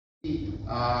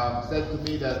said to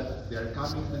me that they are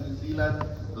coming to New Zealand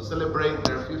to celebrate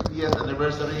their 50th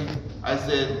anniversary. I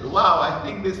said, wow, I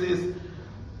think this is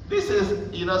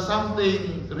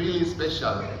something really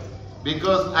special,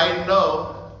 because I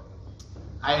know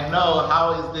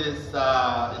how is this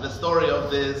in the story of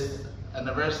this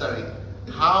anniversary,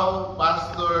 how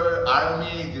Pastor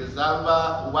Army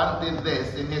Gisalva wanted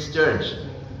this in his church.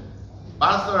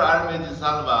 Pastor Army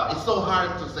Gisalva, it's so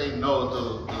hard to say no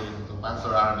to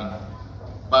Pastor Army.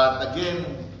 But again,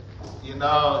 he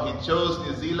chose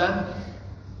New Zealand,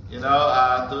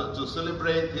 to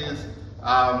celebrate his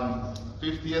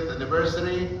 50th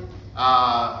anniversary.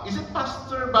 Is it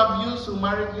Pastor Bob Hughes who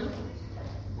married you?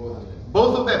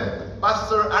 Both of them.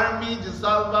 Pastor Army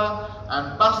Gisalva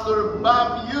and Pastor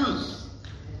Bob Hughes.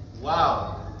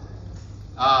 Wow.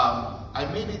 I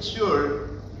made it sure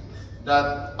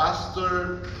that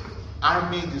Pastor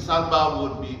Army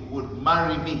Gisalva would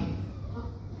marry me.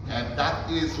 And that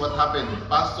is what happened.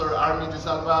 Pastor Army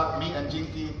Gisalva, me and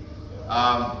Jinky,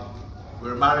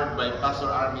 were married by Pastor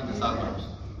Army Gisalva.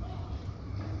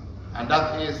 And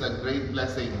that is a great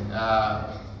blessing.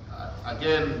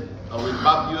 Again, with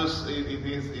Bob Hughes in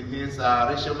his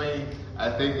resume, I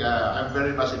think I'm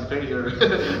very much inferior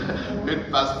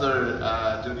with Pastor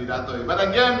Johnny Datoy. But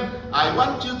again, I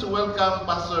want you to welcome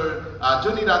Pastor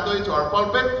Johnny Datoy to our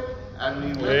pulpit, and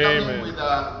we welcome him with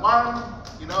a warm,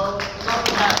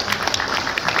 clapping hand.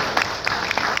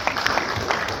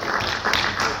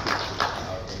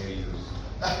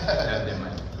 Tell them my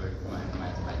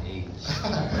age.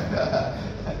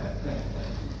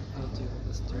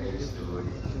 Praise the Lord.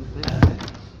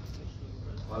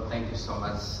 Well, thank you so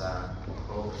much,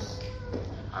 folks.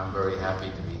 I'm very happy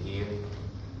to be here,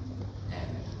 and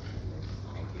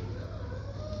thank you.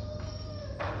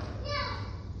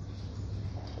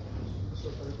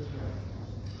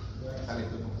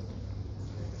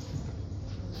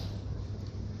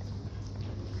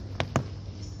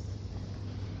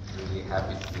 Really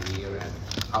happy to be here and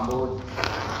humbled to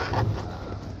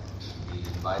be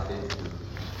invited to be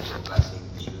a blessing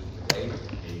to you today.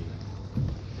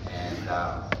 And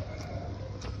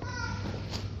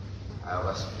I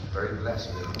was very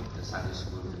blessed with the Sunday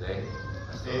school today.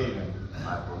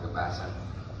 Michael Gabasan.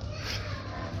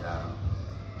 And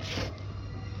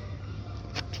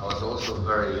I was also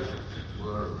we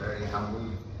were very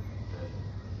humbled that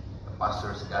the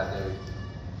pastors gathered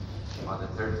on the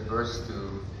 31st to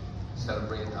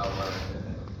celebrate our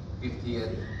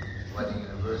 50th wedding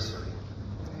anniversary.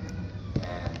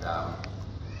 And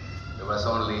there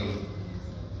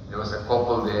was a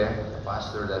couple there, a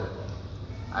pastor, that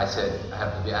I said, I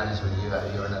have to be honest with you,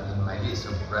 you're not in my list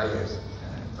of prayers.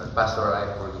 But Pastor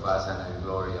Ipor Gabasan and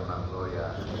Gloria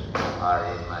Mangloria are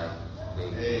in my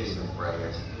list of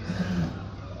prayers.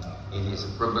 It is a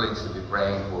privilege to be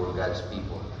praying for God's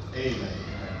people. Amen.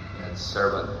 God's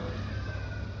servant.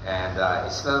 And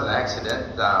it's not an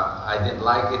accident. I didn't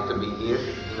like it to be here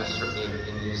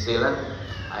in New Zealand.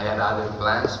 I had other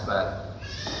plans, but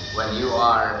when you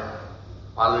are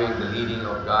following the leading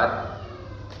of God,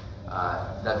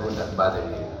 that would not bother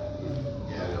you.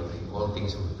 All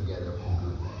things work together for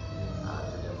good to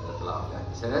them that love God,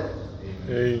 isn't it?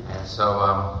 Amen. And so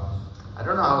I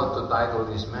don't know how to title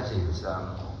this message.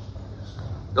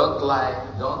 Don't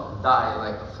die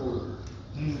like a fool.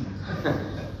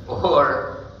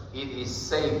 Or it is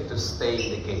safe to stay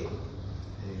in the gate.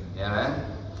 Amen.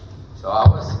 So I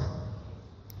was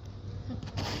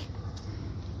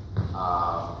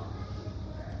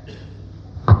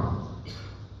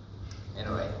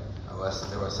anyway,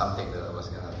 there was something that I was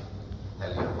gonna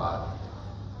tell you about,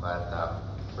 but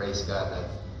praise God that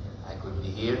I could be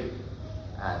here,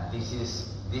 and this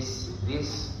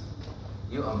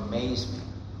you amaze me.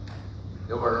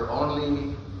 There were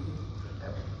only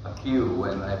a few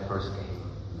when I first came.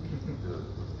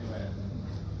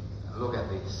 Look at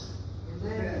this.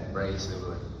 Amen. Praise the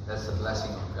Lord. That's the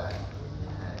blessing of God.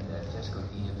 And just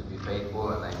continue to be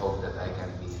faithful, and I hope that I can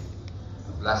be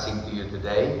a blessing to you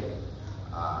today,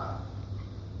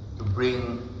 to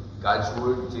bring God's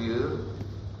word to you.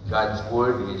 God's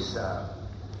word is to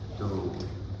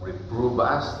reprove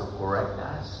us, to correct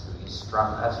us, to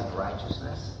instruct us in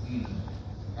righteousness.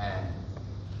 And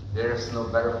there's no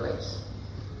better place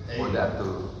for that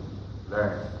to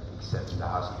learn except in the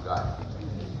house of God.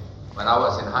 When I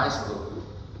was in high school,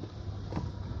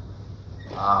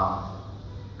 I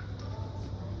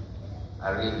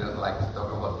really don't like to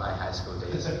talk about my high school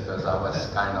days because I was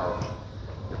kind of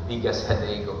the biggest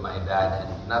headache of my dad,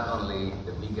 and not only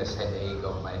the biggest headache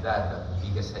of my dad, but the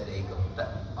biggest headache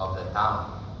of the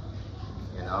town.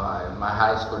 In my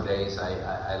high school days,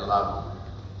 I loved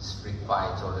street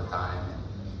fights all the time,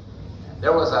 and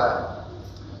there was a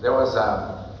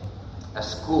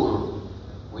school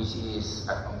which is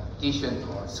a competition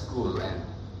for school, and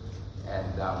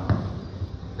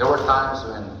there were times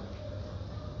when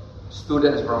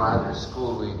students from other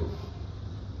school would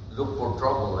look for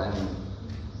trouble,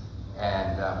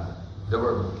 and there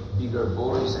were bigger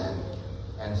bullies,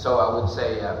 and so I would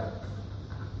say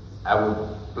I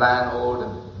would plan all the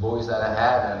boys that I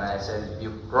had, and I said, if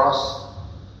you cross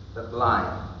that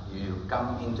line, you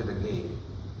come into the gate,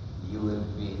 you will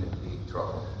be in a big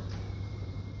trouble.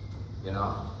 You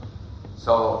know?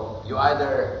 So you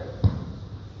either,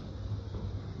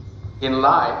 in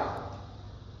life,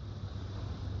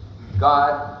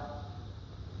 God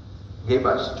gave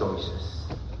us choices.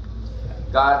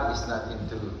 God is not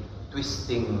into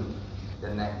twisting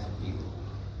the neck of people.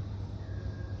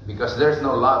 Because there's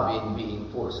no love in being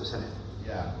forced, isn't it?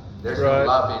 Yeah. There's no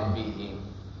love in being.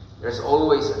 There's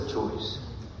always a choice.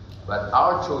 But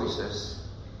our choices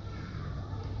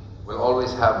will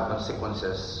always have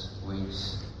consequences which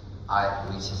is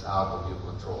out of your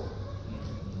control.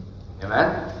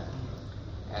 Amen?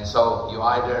 And so you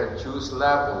either choose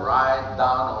left or right,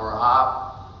 down or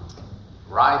up,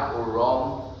 right or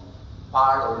wrong,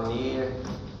 far or near,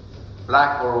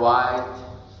 black or white.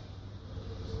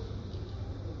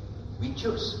 We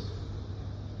choose.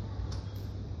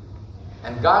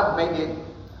 And God made it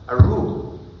a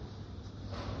rule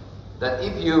that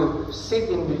if you sit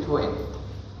in between,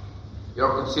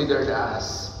 you're considered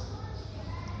as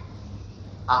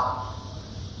out.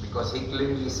 Because He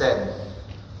clearly said,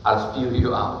 I'll spew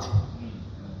you out.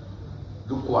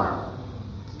 Lukewarm.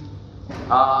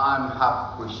 I'm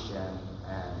half Christian,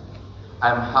 and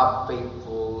I'm half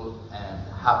faithful, and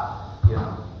half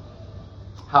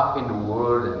in the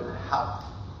world and half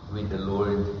with the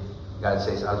Lord. God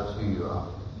says, I'll spew you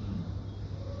out.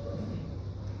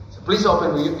 So please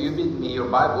open you with me your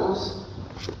Bibles.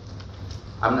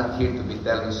 I'm not here to be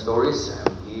telling stories.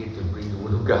 I'm here to bring the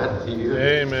Word of God to you.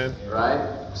 Amen.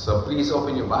 Right? So please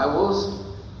open your Bibles.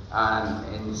 And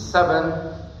in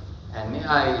 7, and may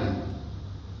I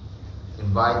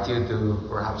invite you to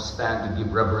perhaps stand to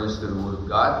give reverence to the Word of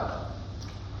God.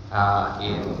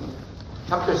 In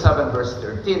chapter 7, verse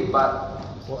 13, but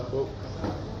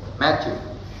Matthew.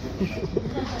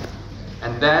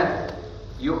 And then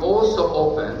you also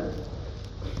open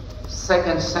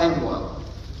 2 Samuel.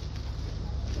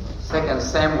 2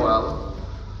 Samuel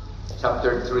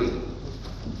chapter 3.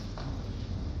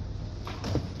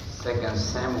 2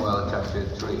 Samuel chapter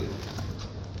 3.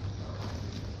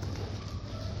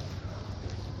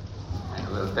 And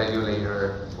we'll tell you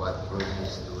later what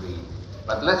verses to read.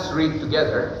 But let's read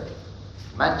together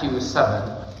Matthew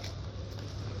 7,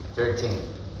 13.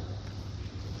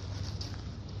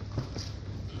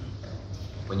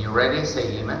 When you're ready,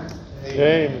 say amen.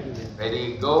 Amen.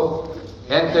 Ready, go.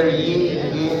 Enter ye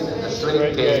in the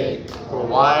straight gate, for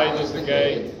wide is the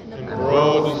gate, and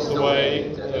broad is the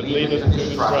way that leadeth to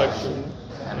destruction,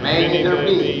 and many there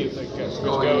be which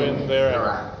go in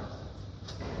thereat.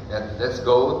 Let's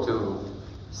go to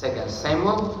 2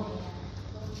 Samuel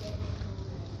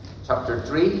chapter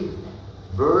 3,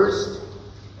 verse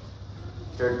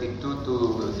 32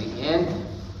 to the end.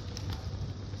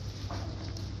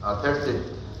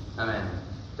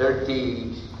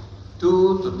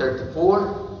 32 to 34.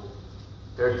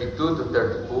 32 to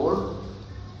 34.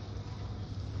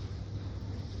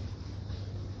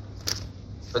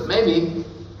 But maybe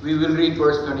we will read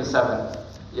verse 27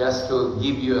 just to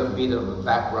give you a bit of a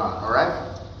background, alright?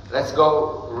 Let's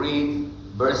go read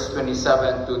verse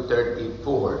 27 to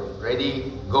 34.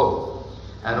 Ready? Go.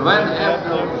 And when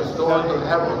Abner was restored to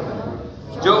Hebron,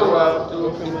 Joab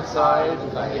took him aside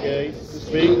by the gate to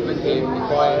speak with him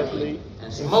quietly,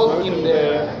 and smote him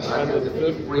there under the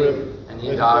fifth rib, and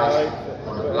he died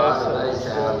for the blood of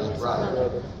Asahel his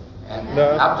brother. And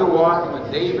afterward,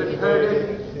 when David heard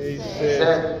it, he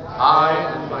said, I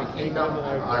and my kingdom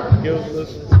are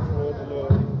guiltless before the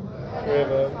Lord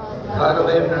forever. blood of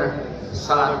Abner,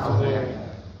 son of Ner.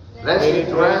 Let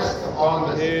it rest on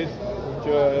the head of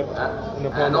Joab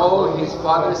and all his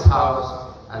father's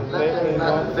house, and let it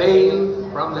not fail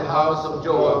from the house of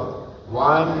Joab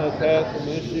one that hath an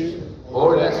issue,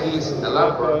 or that he is a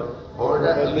leper, or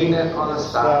that leaneth on a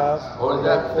staff, or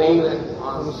that faileth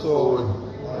on the sword,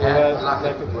 and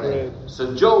lacketh bread.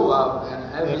 So Joab and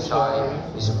Abishai,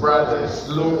 his brother,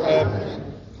 slew Abner,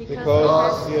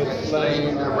 because he had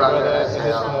slain their their brother brother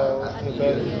Asahel, Asahel, and the he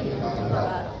better.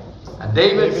 And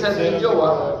David said to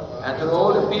Joab and to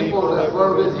all the people that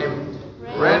were with him,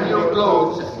 rend your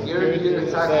clothes and gird you the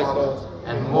sackcloth,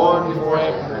 and mourn before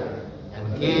Abner.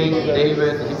 And King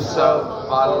David himself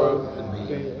followed the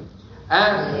bier.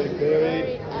 And They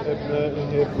buried Abner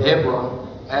in Hebron.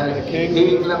 And the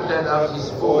king lifted up his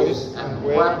voice and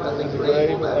wept at the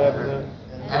grave of Abner,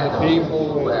 and the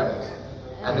people wept.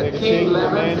 And the king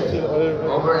lamented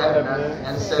over Abner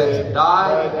and said,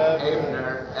 "Died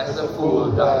Abner as a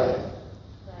fool died.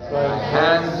 Thy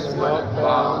hands were not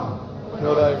bound,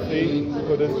 nor thy feet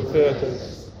couldn't hurt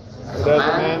us. But as a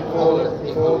man falleth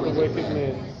before the wicked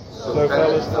men, so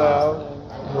fellest thou."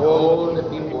 And all the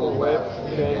people wept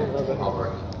again over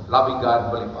him. Loving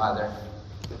God, Holy Father,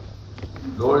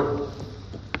 Lord,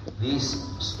 this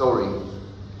story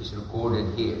is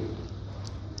recorded here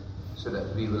so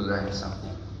that we will learn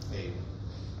something.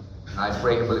 And I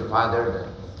pray, Holy Father, that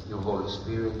your Holy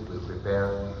Spirit will prepare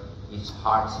each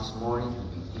heart this morning to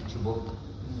be teachable.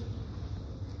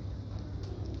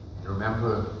 And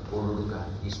remember, O Lord God,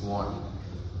 this morning,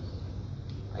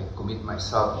 I commit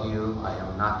myself to you. I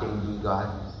am nothing, you God.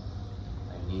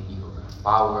 I need your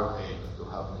power to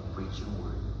help me preach your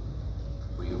word.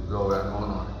 For your glory and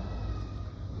honor,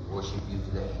 we worship you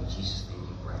today. In Jesus' name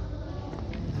we pray.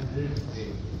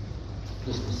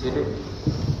 Please be seated.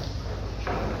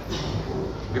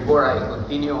 Before I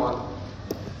continue on,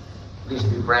 please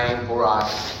be praying for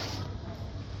us.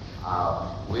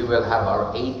 We will have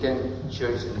our 18th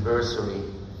church anniversary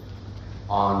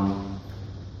on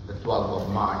the 12th of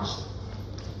March.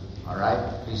 Alright?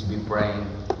 Please be praying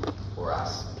for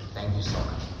us. Thank you so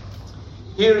much.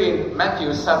 Here in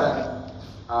Matthew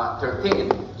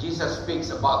 7:13, Jesus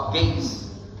speaks about gates.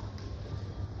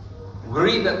 We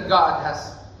read that God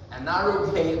has a narrow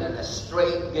gate and a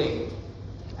straight gate,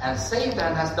 and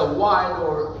Satan has the wide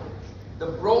or the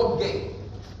broad gate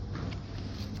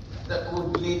that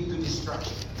would lead to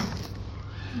destruction.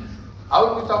 I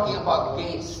will be talking about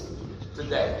gates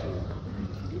today.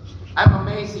 I'm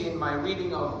amazed in my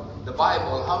reading of the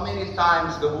Bible how many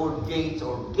times the word gates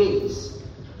or gates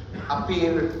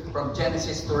appear from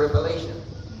Genesis to Revelation.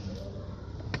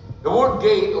 The word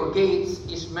gate or gates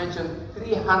is mentioned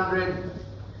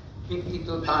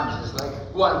 352 times. It's like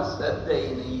once a day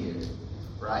in a year,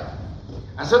 right?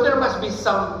 And so there must be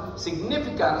some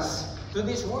significance to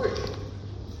this word.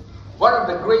 One of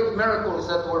the great miracles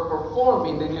that were performed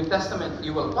in the New Testament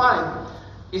you will find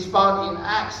is found in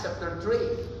Acts chapter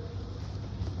 3.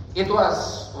 It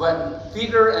was when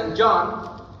Peter and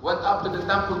John went up to the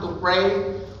temple to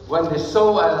pray when they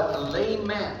saw a lame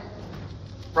man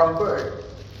from birth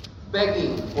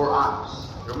begging for alms.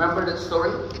 Remember that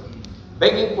story?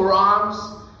 Begging for alms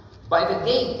by the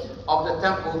gate of the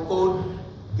temple called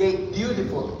Gate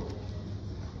Beautiful.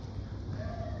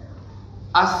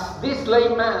 As this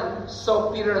lame man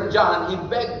saw Peter and John, he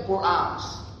begged for alms,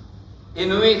 in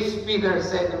which Peter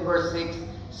said in verse 6,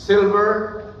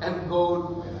 "Silver and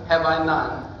gold have I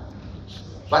none,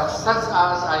 but such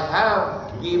as I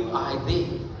have give I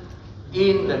thee,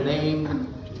 in the name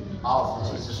of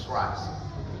Jesus Christ.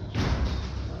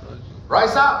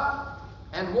 Rise up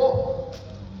and walk."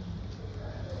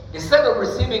 Instead of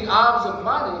receiving alms of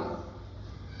money,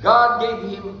 God gave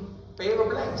him a pair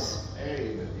of legs.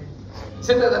 Amen.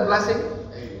 Isn't that a blessing?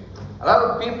 Amen. A lot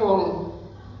of people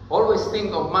always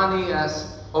think of money as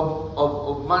of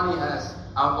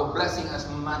blessing as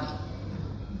money.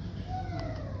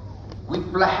 We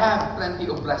have plenty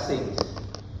of blessings,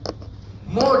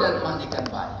 more than money can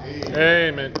buy.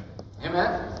 Amen.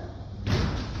 Amen.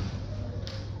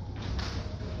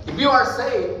 If you are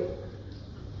saved,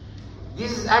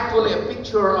 this is actually a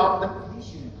picture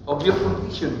of your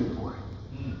condition before.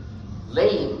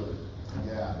 Lame.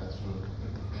 Yeah, that's true.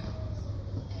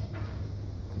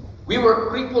 We were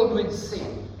crippled with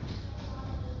sin.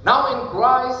 Now in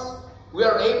Christ, we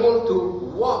are able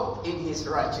to walk in His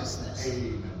righteousness.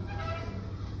 Amen.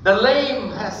 The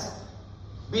lame has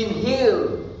been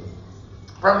healed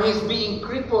from his being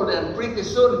crippled, and pretty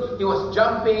soon he was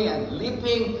jumping and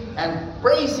leaping and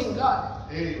praising God.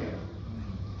 Amen.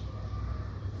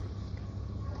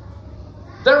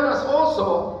 There must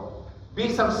also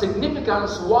be some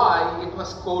significance why it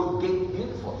was called Gate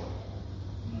Beautiful.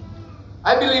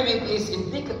 I believe it is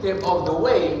indicative of the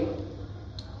way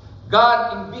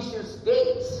God envisions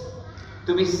gates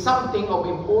to be something of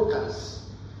importance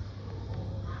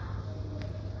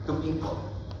to people,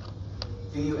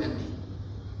 to you and me.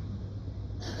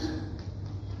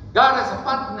 God has a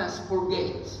fondness for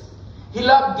gates. He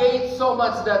loved gates so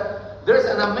much that there's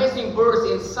an amazing verse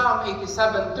in Psalm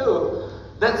 87:2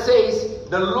 that says,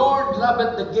 "The Lord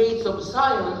loveth the gates of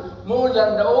Zion more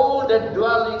than all the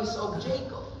dwellings of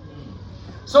Jacob."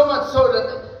 So much so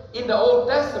that in the Old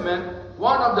Testament,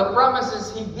 one of the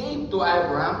promises He gave to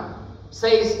Abraham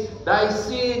says, "Thy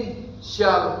seed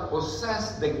shall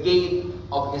possess the gate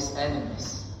of his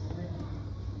enemies."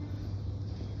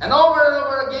 And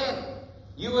over again,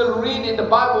 you will read in the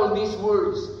Bible these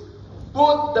words,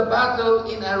 put the battle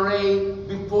in array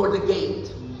before the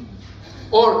gate,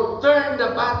 or turn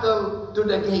the battle to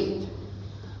the gate.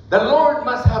 The Lord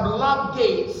must have loved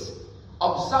gates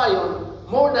of Zion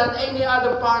more than any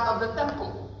other part of the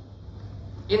temple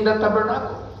in the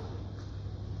tabernacle.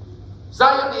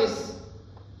 Zion is,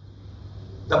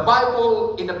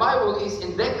 in the Bible is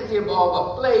indicative of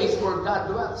a place where God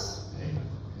dwells.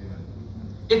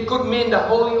 It could mean the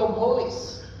Holy of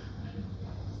Holies.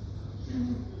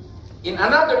 In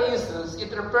another instance,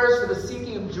 it refers to the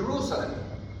city of Jerusalem.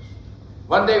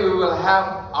 One day we will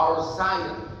have our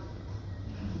Zion,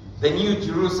 the New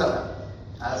Jerusalem,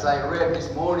 as I read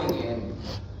this morning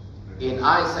in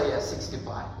Isaiah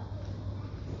 65.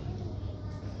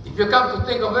 If you come to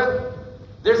think of it,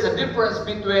 there's a difference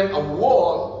between a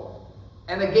wall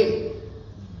and a gate.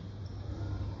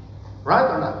 Right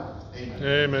or not?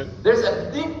 Amen. There's a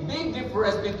big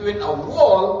difference between a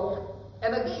wall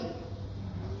and a gate.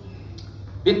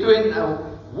 Between a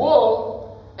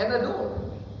wall and a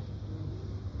door.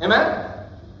 Amen?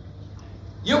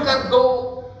 You can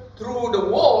go through the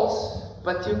walls,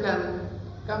 but you can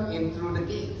come in through the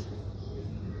gate.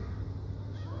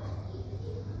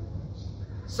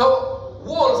 So,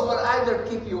 walls will either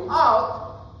keep you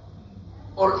out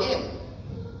or in.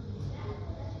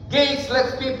 Gates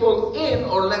lets people in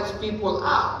or lets people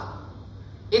out.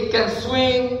 It can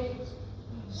swing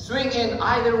in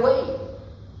either way,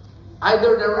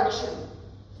 either direction.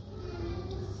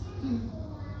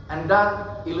 And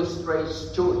that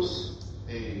illustrates choice.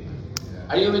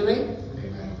 Are you with me?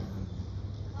 Amen.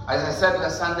 As I said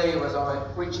last Sunday, I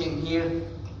was preaching here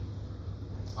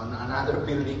on another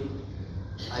building.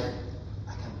 I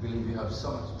can't believe you have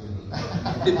so much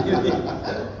building.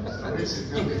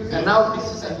 And now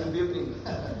this is a new building.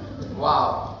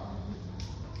 Wow.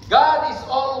 God is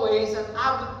always an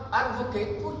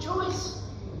advocate for choice.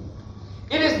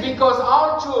 It is because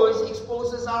our choice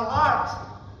exposes our heart.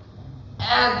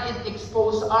 And it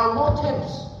exposes our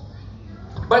motives.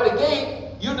 By the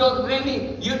gate, you don't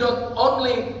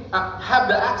only have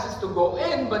the access to go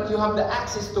in, but you have the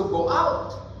access to go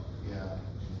out.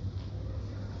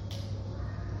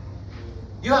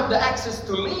 You have the access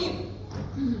to leave.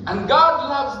 And God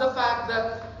loves the fact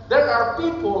that there are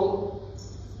people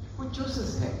who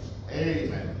chooses Him.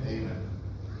 Amen. Amen.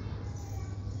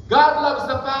 God loves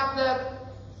the fact that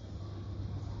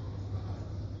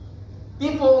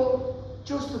people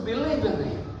choose to believe in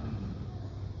Him.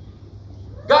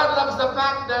 God loves the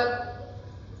fact that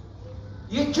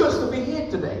you choose to be here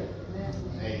today.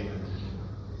 Amen.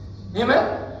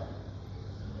 Amen?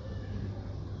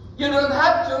 You don't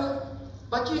have to,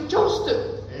 but you chose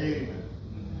to. Amen.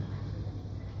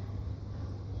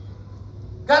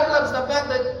 God loves the fact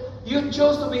that you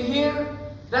chose to be here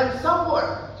than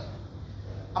somewhere.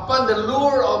 Upon the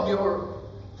lure of your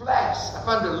flesh,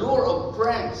 upon the lure of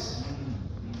friends.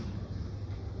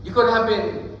 You could have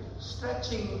been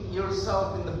stretching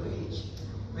yourself in the beach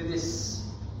with this.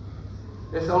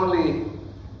 This is only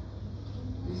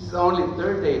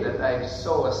third day that I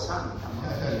saw a sun come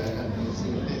out.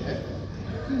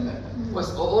 It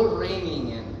was all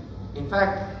raining, and in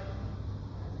fact,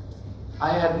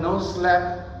 I had no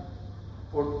sleep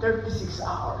for 36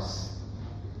 hours.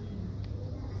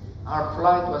 Our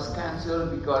flight was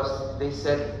canceled because they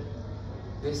said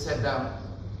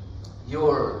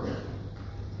your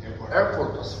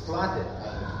airport was flooded.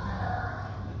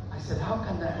 I said, how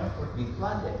can the airport be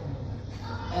flooded?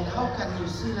 And how can New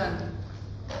Zealand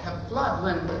have flood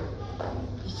when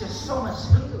it's just so much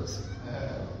hills?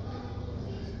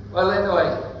 Well,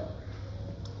 anyway,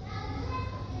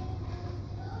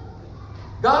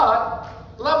 God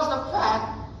loves the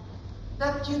fact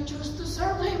that you choose to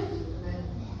serve Him.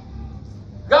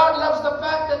 God loves the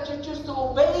fact that you choose to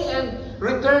obey and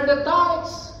return the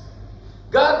tithes.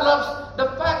 God loves the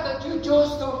fact that you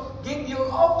chose to give your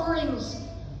offerings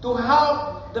to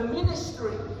help the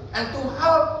ministry and to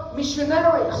help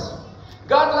missionaries.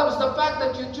 God loves the fact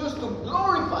that you choose to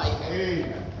glorify Him.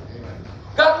 Amen.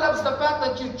 God loves the fact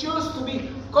that you choose to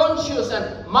be conscious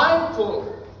and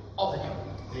mindful of Him.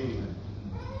 Amen.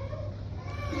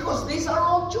 Because these are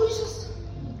all choices.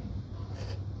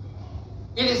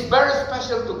 It is very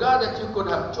special to God that you could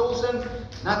have chosen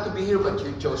not to be here, but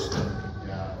you chose to.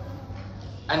 Yeah.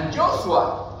 And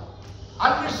Joshua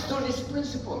understood this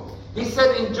principle. He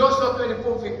said in Joshua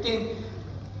 24:15,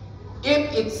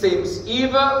 if it seems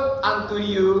evil unto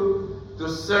you to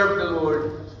serve the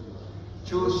Lord,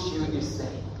 choose you this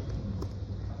day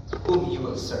whom you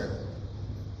will serve.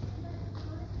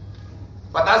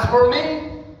 But as for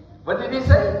me, what did he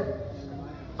say?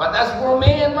 But as for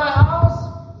me and my house,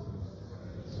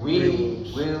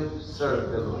 we will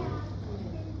serve the Lord.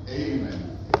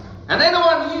 Amen. And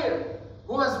anyone here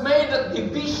who has made a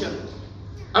decision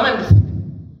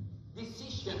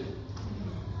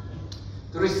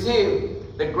to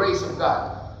receive the grace of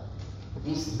God,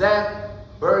 His death,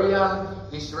 burial,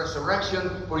 His resurrection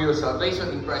for your salvation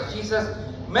in Christ Jesus,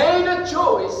 made a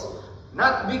choice,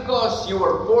 not because you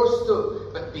were forced to,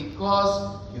 but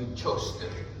because you chose to.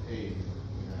 Amen.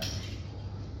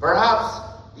 Perhaps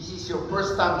this is your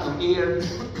first time to hear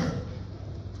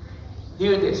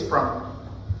this from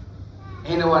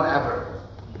anyone ever.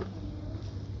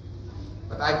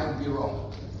 But I could be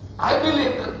wrong. I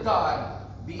believe that God,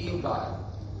 being God,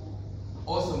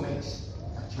 also makes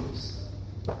a choice.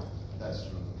 That's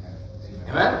true. Amen.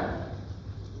 Amen?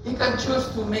 He can choose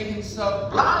to make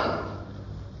himself blind.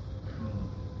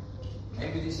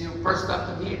 Maybe this is your first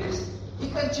time to hear this. He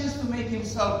can choose to make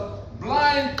himself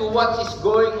blind to what is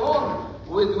going on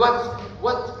with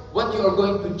what you are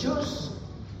going to choose.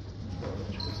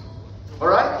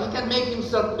 Alright? He can make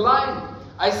himself blind.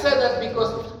 I said that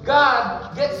because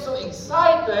God gets so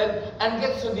excited and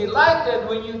gets so delighted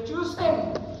when you choose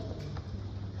Him.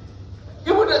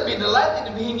 He wouldn't be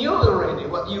delighted if He knew already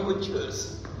what you would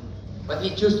choose. But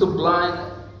He chose to blind.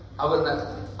 I will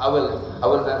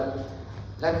not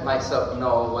let myself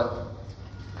know what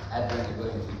Edwin is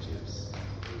going to choose.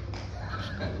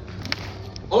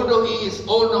 Although He is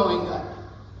all-knowing God,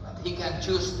 but He can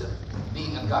choose to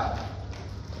being a God.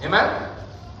 Amen?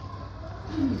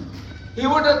 He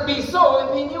wouldn't be so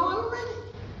if He knew already.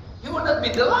 He wouldn't be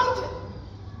delighted.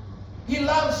 He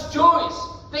loves choice.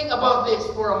 Think about this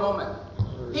for a moment.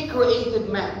 He created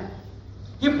man.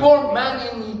 He formed man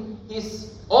in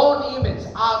His own image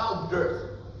out of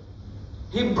dirt.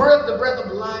 He breathed the breath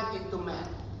of life into man.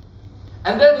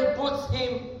 And then He puts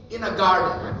him in a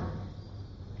garden.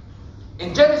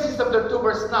 In Genesis chapter 2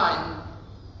 verse 9,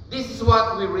 this is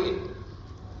what we read.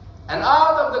 And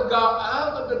out of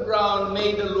the ground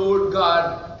made the Lord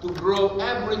God to grow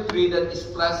every tree that is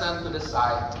pleasant to the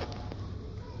sight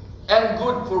and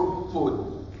good for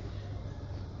food.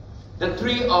 The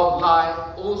tree of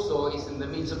life also is in the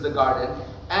midst of the garden,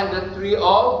 and the tree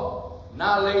of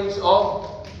knowledge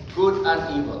of good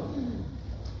and evil.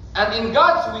 And in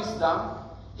God's wisdom,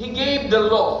 He gave the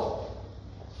law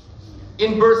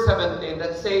in verse 17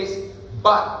 that says,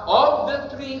 "But of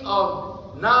the tree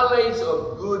of knowledge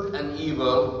of good and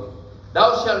evil,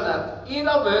 thou shalt not eat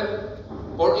of it,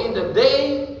 for in the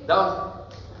day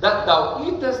that thou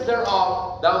eatest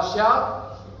thereof, thou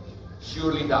shalt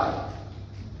surely die."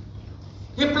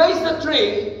 He placed the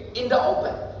tree in the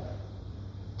open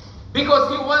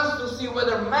because He wants to see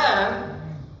whether man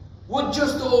would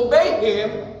choose to obey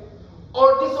Him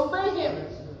or disobey Him.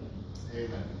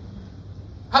 Amen.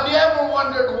 Have you ever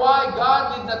wondered why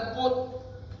God did not put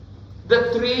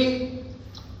the tree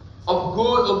of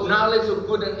good, of knowledge of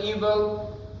good and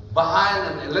evil, behind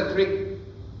an electric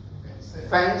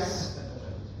fence?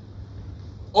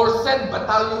 Or send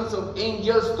battalions of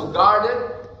angels to guard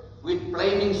it with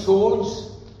flaming swords?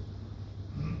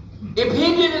 If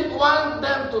He didn't want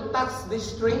them to touch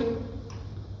this tree,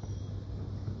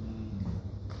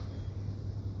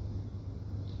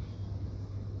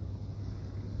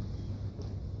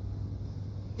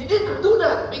 He didn't do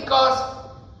that because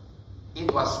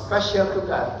it was special to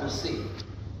God to see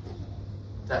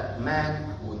that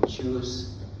man would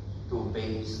choose to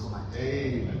obey His command.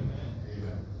 Amen.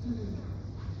 Amen.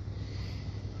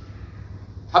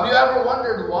 Have you ever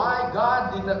wondered why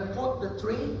God did not put the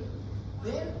tree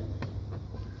there?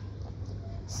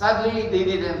 Sadly, they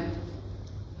didn't.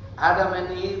 Adam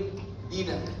and Eve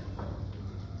didn't.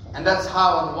 And that's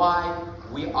how and why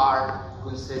we are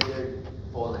considered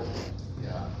fallen.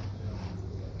 Yeah.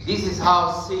 This is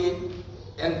how sin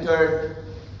entered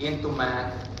into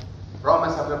man.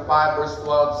 Romans chapter 5 verse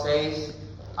 12 says,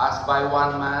 "As by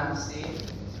one man sin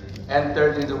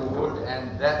entered into the world,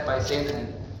 and death by sin,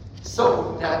 and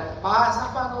so that passed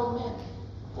upon all men,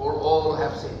 for all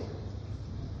have sinned."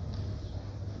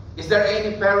 Is there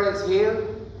any parents here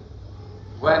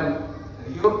when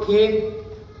your kid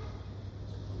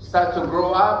starts to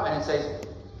grow up and says,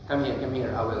 come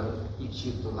here, I will teach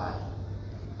you to lie.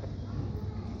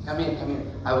 Come here,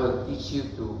 I will teach you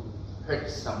to hurt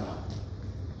someone.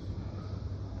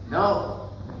 No,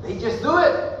 they just do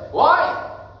it.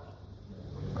 Why?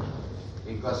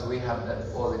 Because we have that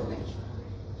fallen nature.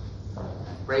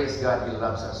 Praise God, He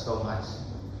loves us so much.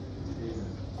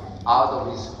 Out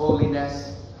of His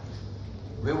holiness,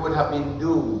 we would have been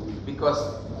doomed because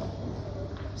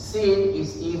sin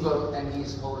is evil and He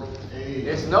is holy.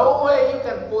 There's no way you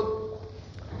can put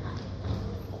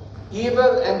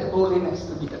evil and holiness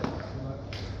together.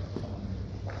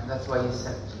 that's why he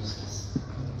sent Jesus.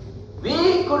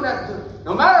 We could not do,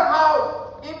 no matter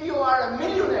how, if you are a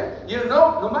millionaire,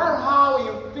 no matter how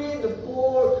you feed the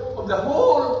poor of the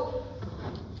whole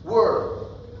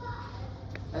world,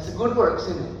 that's a good work,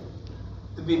 isn't it?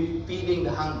 To be feeding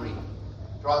the hungry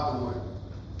throughout the world.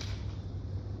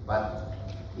 But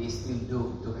he still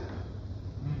doomed to hell.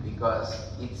 Because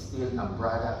it's still a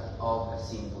product of a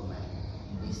sinful man.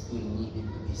 He still needed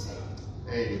to be saved.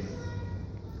 Amen.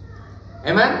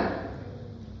 Amen?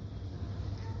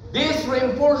 This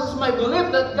reinforces my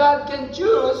belief that God can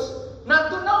choose not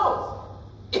to know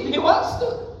if He wants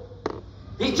to.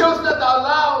 He chose not to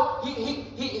allow,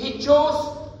 He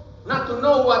chose not to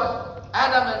know what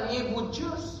Adam and Eve would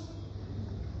choose.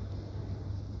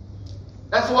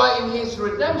 That's why in His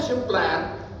redemption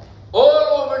plan,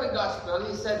 all over the gospel,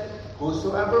 He said,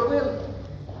 whosoever will.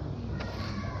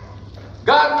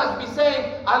 God must be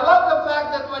saying, I love the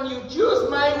fact that when you choose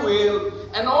my will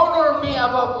and honor me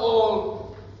above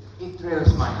all, it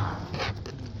thrills my heart.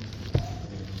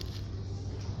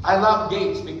 I love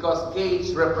gates because gates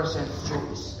represent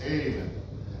choice. Amen.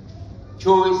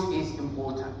 Choice is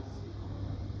important.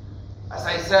 As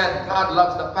I said, God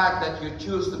loves the fact that you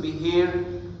choose to be here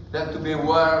than to be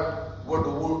where the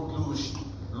world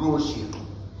lures you.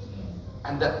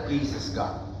 And that pleases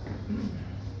God.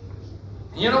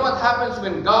 And you know what happens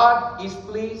when God is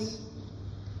pleased?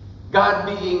 God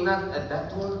being not a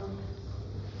debtor,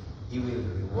 He will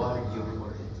reward you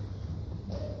for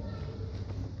it.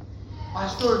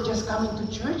 Pastor, just coming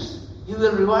to church, He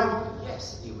will reward you?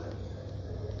 Yes, He will.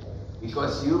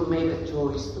 Because you made a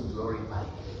choice to glorify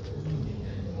Him.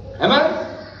 Amen?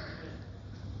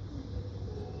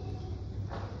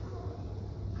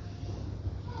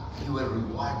 He will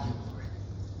reward you for it.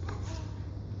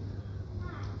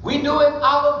 We do it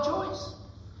out of choice.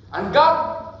 And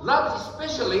God loves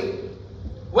especially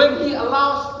when He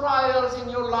allows trials in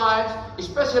your lives,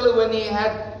 especially when He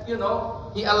had, He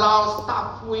allows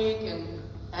tough week and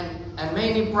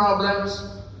many problems,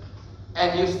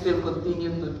 and you still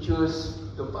continue to choose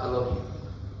to follow Him.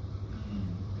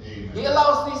 Amen. He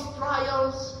allows these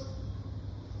trials.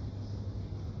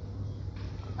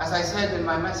 As I said in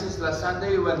my message last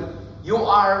Sunday, when you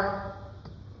are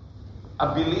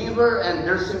a believer and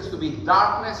there seems to be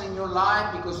darkness in your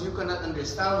life because you cannot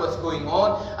understand what's going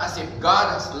on, as if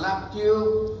God has left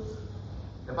you,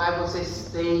 the Bible says,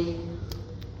 stay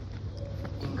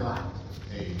in God.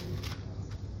 Amen.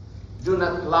 Do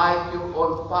not light your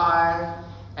own fire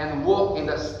and walk in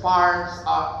the sparks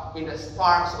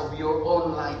of your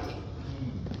own lighting.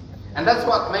 And that's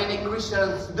what many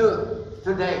Christians do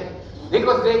today.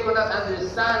 Because they cannot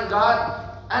understand God,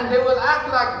 and they will act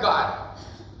like God.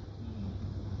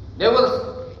 They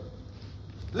will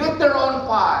lit their own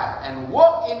fire and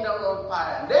walk in their own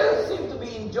fire. And they will seem to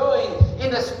be enjoying in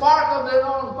the spark of their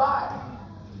own fire.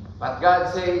 But God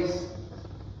says,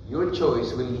 your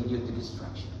choice will lead you to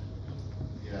destruction.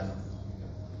 Yeah.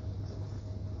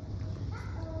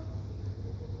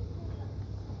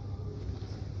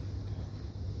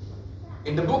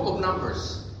 In the book of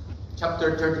Numbers,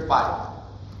 chapter 35,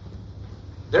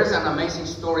 there's an amazing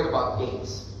story about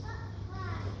gates.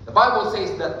 The Bible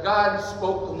says that God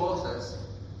spoke to Moses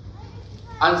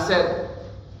and said,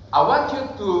 I want you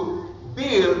to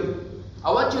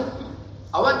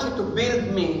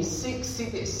build me 6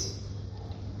 cities.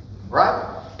 Right?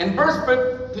 In verse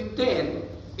 15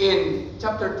 in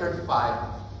chapter 35,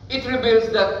 it reveals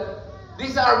that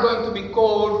these are going to be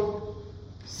called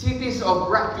cities of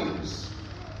refuge,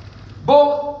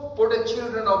 both for the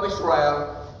children of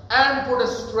Israel and for the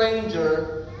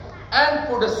stranger and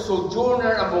for the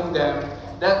sojourner among them,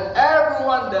 that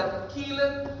everyone that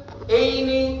killeth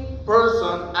any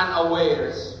person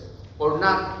unawares or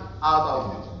not out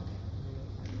of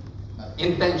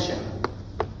intention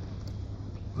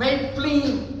may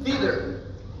flee thither.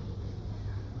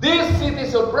 These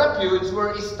cities of refuge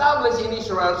were established in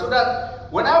Israel so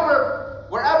that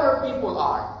wherever people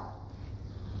are,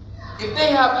 if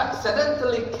they have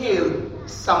accidentally killed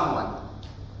someone,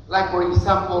 like for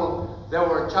example, they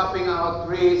were cutting out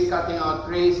trees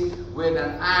with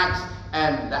an axe,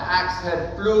 and the axe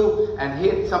head flew and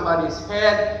hit somebody's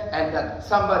head, and that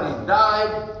somebody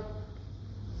died,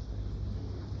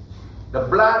 the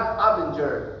blood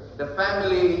avenger, the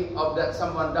family of that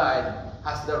someone died,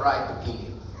 has the right to kill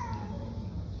you.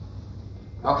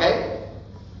 Okay?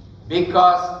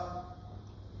 Because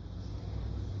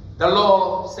the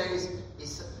law says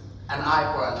it's an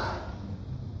eye for an eye.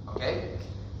 Okay?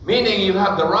 Meaning you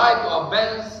have the right to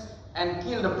avenge and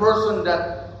kill the person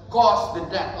that caused the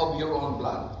death of your own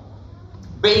blood,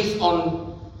 based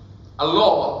on a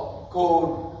law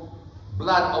called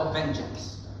blood of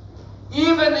vengeance.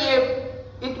 even if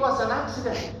it was an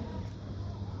accident.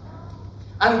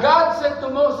 And God said to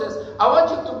Moses, I want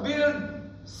you to build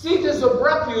cities of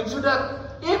refuge so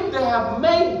that if they have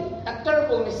made a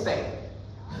terrible mistake,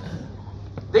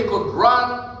 they could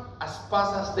run as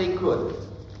fast as they could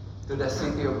to the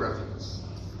city of refuge,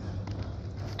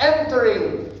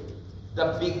 entering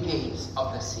the big gates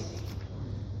of the city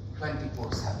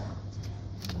 24/7.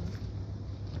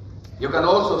 You can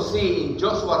also see in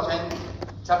Joshua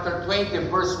chapter 20,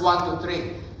 verse 1 to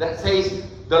 3, that says,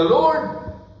 the Lord,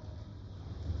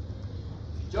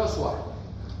 Joshua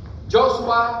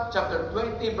chapter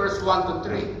 20, verse 1 to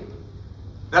 3.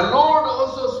 The Lord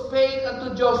also spake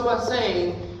unto Joshua,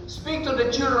 saying, speak to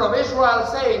the children of Israel,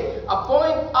 saying,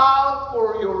 appoint out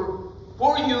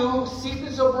for you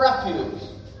cities of refuge,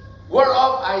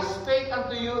 whereof I spake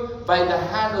unto you by the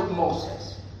hand of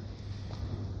Moses,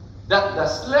 that the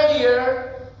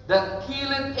slayer that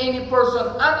killeth any person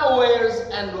unawares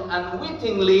and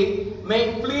unwittingly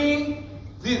may flee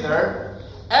thither,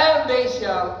 and they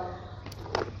shall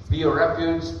be a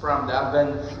refuge from the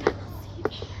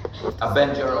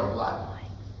avenger of blood.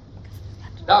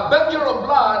 The avenger of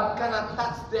blood cannot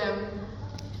touch them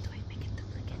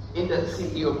in the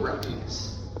city of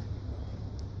refuge.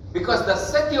 Because the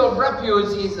city of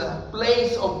refuge is a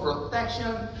place of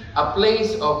protection, a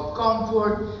place of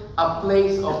comfort, a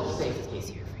place of safety.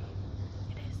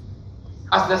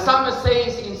 As the psalmist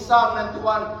says in Psalm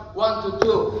 91, 1 to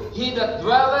 2, he that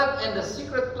dwelleth in the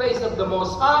secret place of the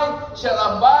Most High shall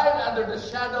abide under the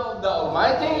shadow of the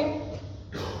Almighty.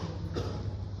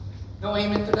 No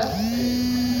amen to that?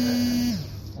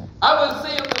 I will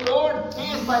say of the Lord,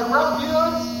 He is my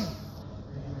refuge.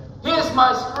 He is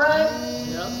my strength.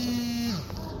 Yep.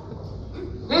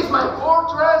 He is my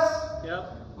fortress.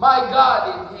 Yep. My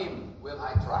God, in Him will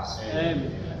I trust.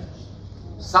 Amen.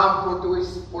 Psalm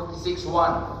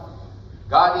 46:1.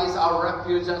 God is our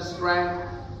refuge and strength,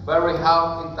 very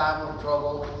help in time of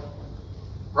trouble.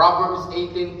 Proverbs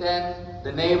 18:10.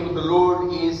 The name of the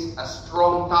Lord is a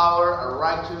strong tower,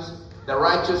 the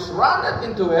righteous runneth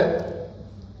into it,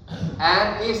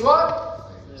 and is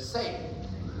what? Safe.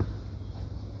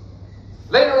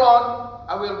 Later on,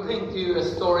 I will bring to you a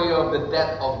story of the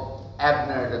death of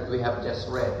Abner that we have just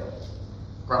read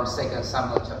from 2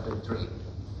 Samuel chapter 3.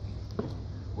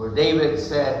 Where David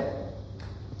said,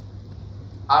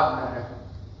 Abner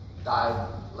died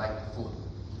like a fool.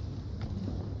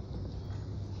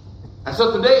 And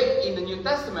so today in the New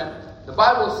Testament, the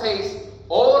Bible says,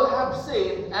 all have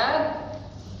sinned and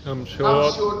Come short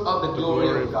of the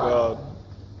glory of God.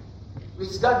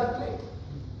 Which God declared.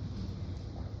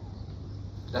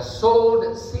 The soul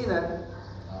that sinneth,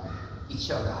 it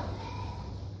shall die.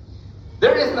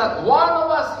 There is not one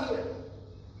of us here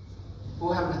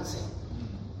who have not sinned.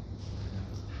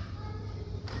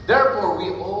 Therefore,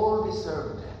 we all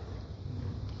deserve death.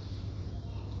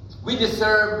 We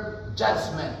deserve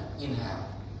judgment in hell.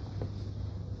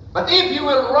 But if you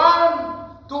will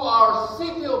run to our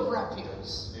city of refuge,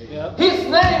 Yep. His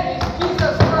name is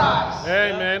Jesus Christ.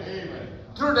 Amen.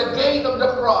 Through the gate of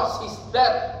the cross, His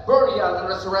death, burial, and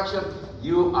resurrection,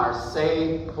 you are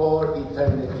saved for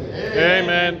eternity.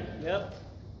 Amen. Yep.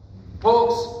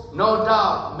 Folks, no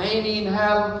doubt, many in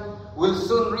hell will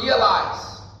soon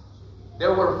realize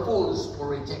there were fools for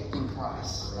rejecting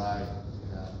Christ. Right.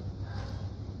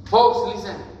 Folks,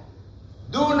 listen.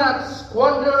 Do not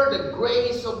squander the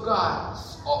grace of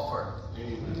God's offer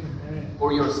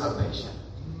for your salvation.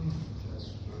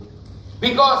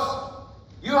 Because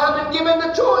you have been given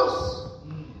the choice.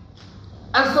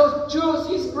 And so choose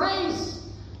His grace.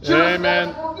 Choose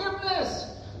Amen. God's forgiveness.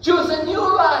 Choose a new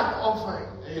life offered.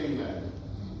 Amen.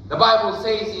 The Bible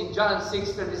says in John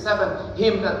 6:37,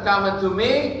 Him that cometh to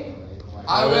me,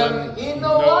 I will in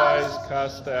no wise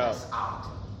cast out. out.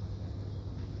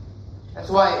 That's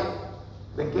why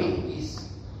the gate is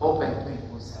open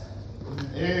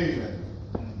 24/7. Amen.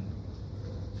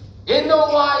 In no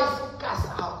wise cast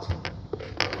out.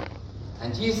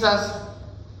 And Jesus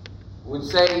would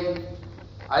say,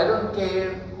 I don't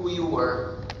care who you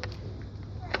were.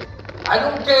 I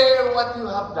don't care what you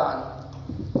have done.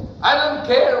 I don't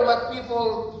care what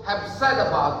people have said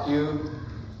about you.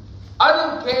 I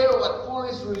don't care what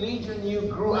foolish religion you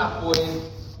grew up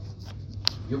with.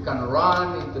 You can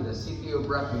run into the city of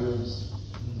refuge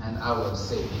and I will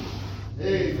save you.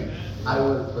 Amen. I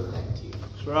will protect you.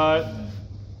 That's right.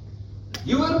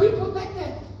 You will be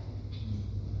protected.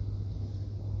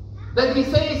 That He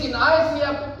says in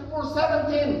Isaiah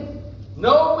 54:17,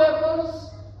 no weapons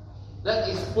that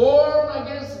is formed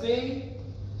against thee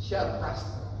shall prosper.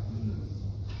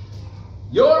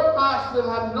 Your past will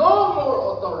have no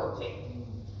more authority.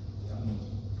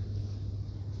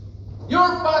 Your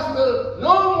past will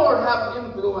no more have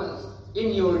influence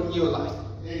in your new life.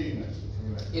 Amen.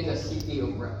 In the city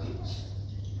of refuge.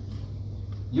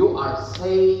 You are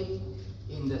safe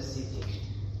in the city.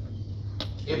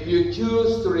 If you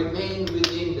choose to remain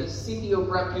within the city of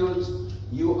refuge,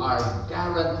 you are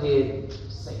guaranteed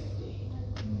safety.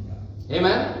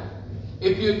 Amen?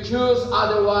 If you choose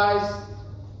otherwise,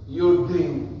 you're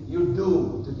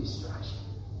doomed to destruction.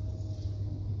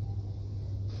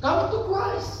 Come to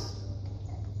Christ.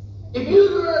 If you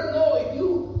do not know,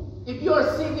 if you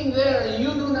are sitting there and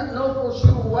you do not know for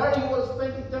sure where you will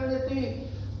spend eternity,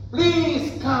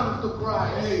 please come to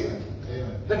Christ. Amen.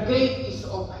 Amen. The gate is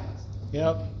open.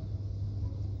 Yep.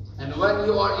 And when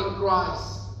you are in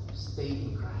Christ, stay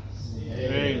in Christ.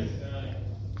 Amen.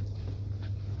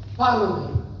 Follow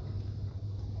me.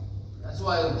 That's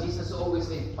why Jesus always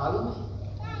said, follow me.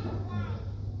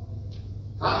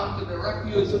 Come to the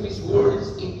refuge of His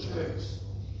words in church.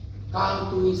 Come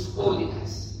to His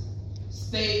holiness.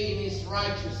 Stay in His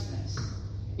righteousness.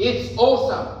 It's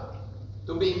awesome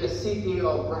to be in the city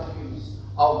of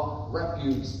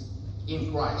refuge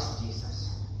in Christ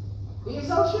Jesus. He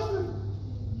is our shepherd.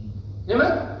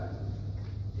 Amen?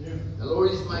 The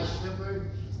Lord is my shepherd.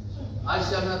 I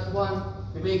shall not want.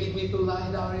 He maketh me to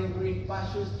lie down in green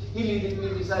pastures. He leadeth me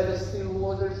beside the still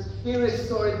waters. He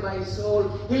restored my soul.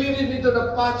 He leadeth me to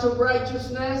the paths of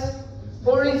righteousness.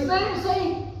 For His name's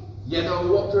sake. Yet I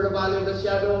walk through the valley of the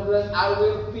shadow of death. I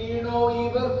will fear no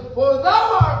evil, for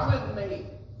Thou art with me.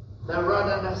 The rod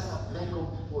and the staff, they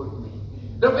comfort me.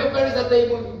 Thou preparest a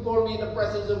table before me in the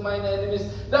presence of mine enemies.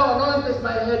 Thou anointest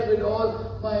my head with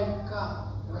oil. My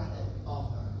cup runneth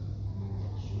over.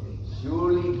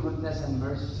 Surely goodness and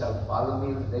mercy shall follow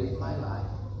me the days of my life,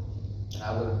 and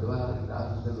I will dwell in the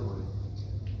house of the Lord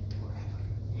forever.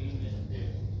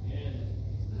 Amen.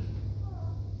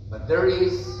 But there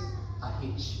is a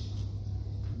hitch.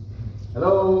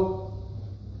 Hello?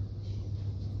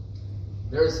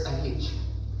 There's a hitch.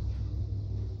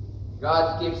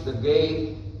 God keeps the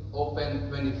gate open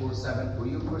 24/7 for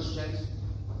you Christians.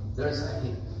 There's a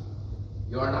hitch.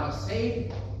 You are now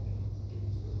saved,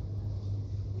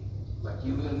 but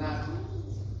you will not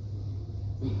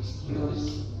be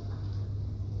excused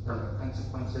from the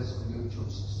consequences of your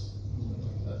choices.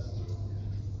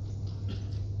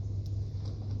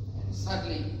 And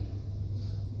sadly,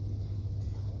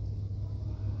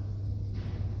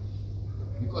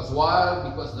 because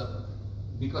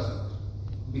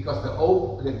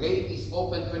the gate is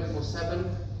open 24/7,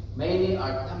 many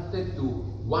are tempted to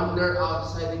wander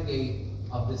outside the gate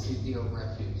of the city of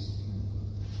refuge.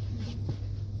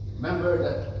 Remember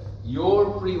that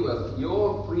your free will,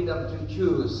 your freedom to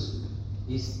choose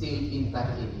is still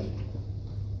intact in you.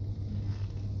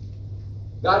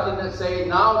 God did not say,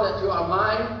 now that you are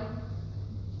mine,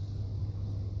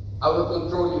 I will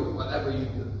control you, whatever you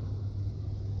do.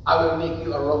 I will make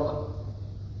you a robot.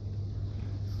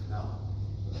 No.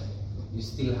 You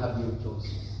still have your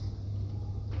choices.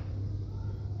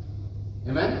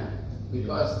 Amen?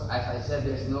 Because, as I said,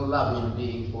 there's no love in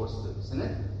being forced to, isn't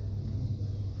it?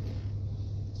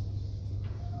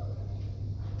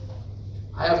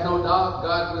 I have no doubt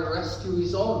God will rescue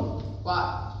His own.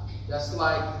 But, just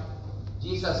like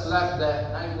Jesus left the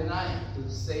 99 to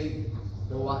save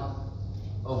the one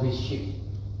of His sheep.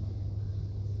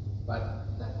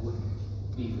 But that would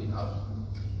be without.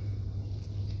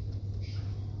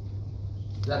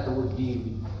 That would be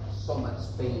with so much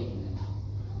pain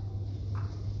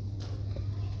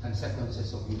and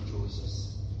consequences of your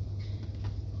choices.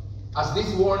 As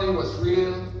this warning was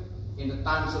real in the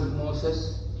times of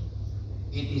Moses,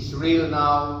 it is real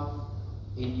now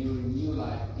in your new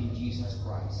life in Jesus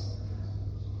Christ.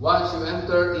 Once you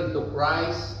enter into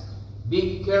Christ,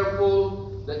 be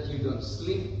careful that you don't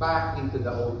slip back into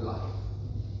the old life.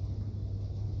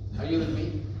 Are you with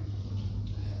me?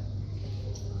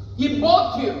 He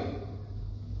bought you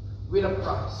with a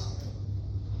price.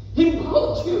 He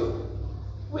bought you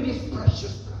with His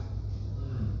precious blood.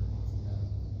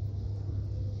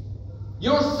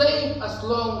 You're safe as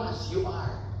long as you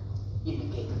are in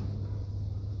the kingdom.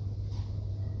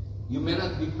 You may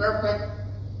not be perfect,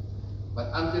 but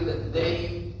until that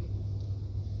day,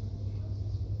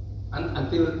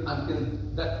 until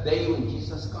that day when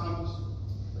Jesus comes,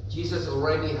 Jesus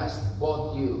already has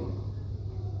bought you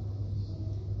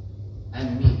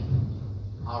and me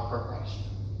our perfection.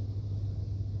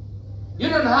 You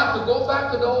don't have to go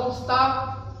back to the old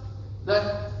stuff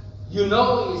that you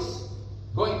know is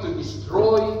going to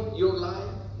destroy your life.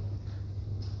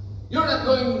 You're not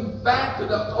going back to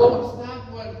the old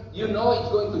stuff when you know it's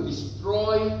going to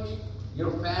destroy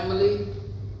your family,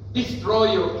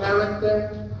 destroy your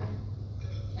character.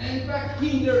 And in fact,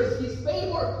 hinders his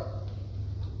favor.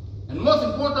 And most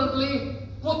importantly,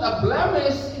 put a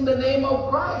blemish in the name of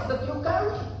Christ that you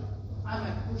carry. I'm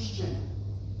a Christian.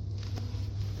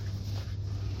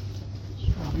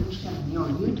 You're a Christian and you're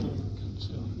here.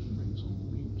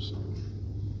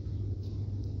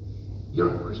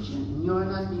 You're a Christian and you're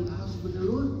not in the house with the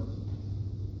Lord.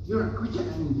 You're a Christian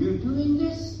and you're doing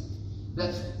this.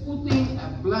 That's putting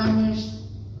a blemish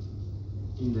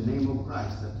in the name of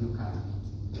Christ that you carry.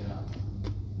 Yeah.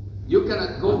 You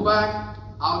cannot go back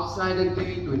outside the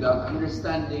gate without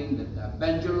understanding that the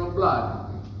avenger of blood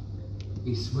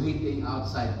is waiting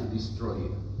outside to destroy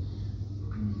you.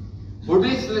 For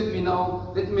this, let me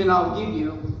now give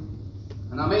you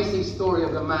an amazing story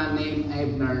of a man named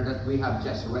Abner that we have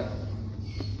just read.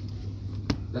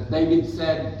 That David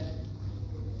said,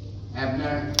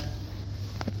 Abner,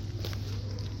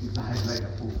 you died like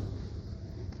a fool.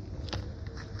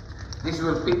 This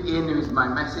will fit in with my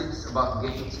message about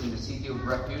gates in the city of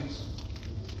refuge.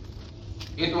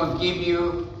 It won't give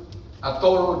you a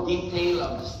thorough detail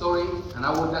of the story, and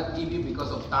I will not give you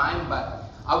because of time, but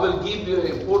I will give you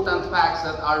important facts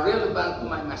that are relevant to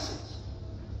my message.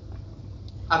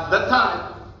 At that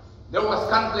time, there was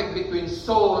conflict between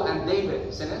Saul and David,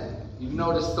 isn't it? You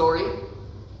know the story?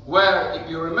 Where, if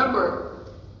you remember,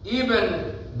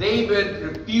 even David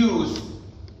refused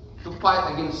to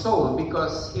fight against Saul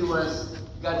because he was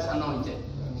God's anointed.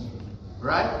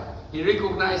 Right? He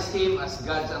recognized him as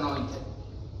God's anointed.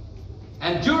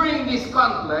 And during this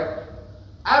conflict,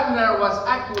 Abner was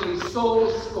actually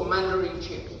Saul's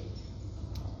commander-in-chief.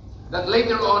 That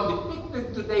later on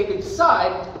depicted to David's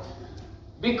side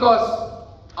because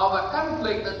of a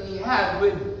conflict that he had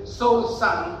with Saul's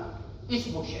son,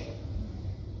 Ishbosheth.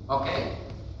 Okay?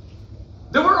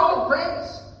 They were all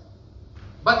friends.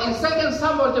 But in 2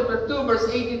 Samuel chapter 2, verse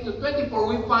 18 to 24,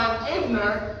 we find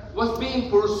Abner was being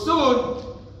pursued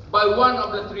by one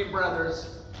of the three brothers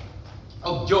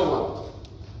of Joab,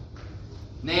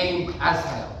 named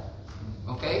Asahel.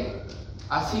 Okay?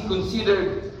 As he was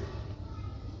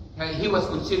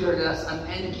considered as an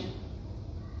enemy.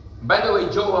 By the way,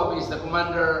 Joab is the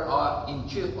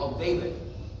commander-in-chief of David.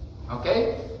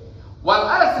 Okay? While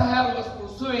Asahel was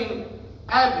pursuing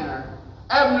Abner,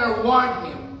 Abner warned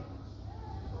him,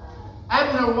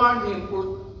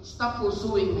 stop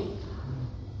pursuing me.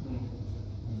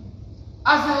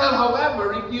 Asahel, however,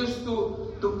 refused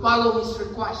to follow his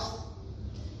request.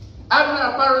 Abner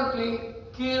apparently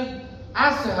killed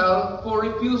Asahel for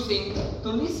refusing to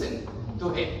listen to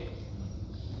him.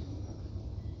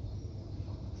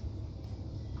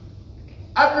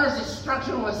 Abner's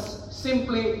instruction was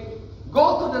simply,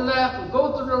 go to the left,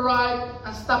 go to the right,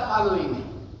 and stop following me.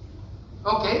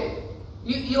 Okay?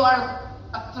 You are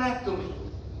a threat to me.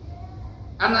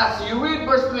 And as you read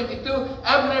verse 22,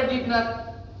 Abner did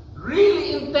not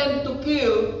really intend to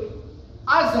kill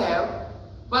Asahel,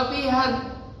 but he had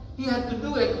to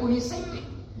do it for his safety.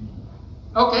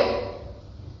 Okay?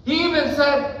 He even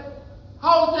said,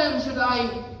 how then should I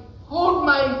hold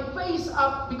my face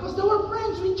up? Because they were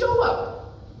friends with Joab.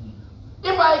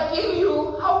 If I kill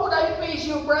you, how would I face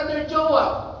your brother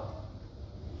Joab?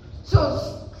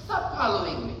 So stop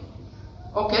following me.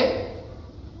 Okay?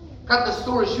 Cut the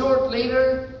story short,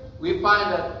 later we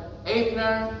find that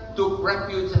Abner took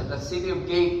refuge at the city of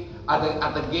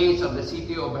at the gates of the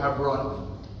city of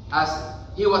Hebron, as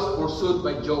he was pursued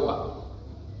by Joab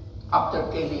after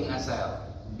killing Asahel.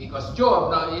 Because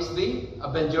Joab now is the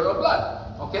avenger of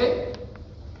blood. Okay?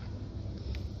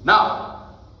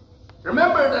 Now,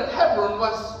 remember that Hebron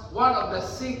was one of the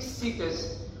 6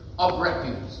 cities of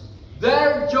refuge.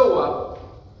 There, Joab,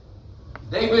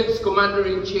 David's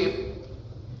commander-in-chief,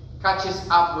 catches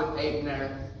up with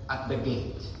Abner at the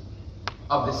gate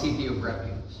of the city of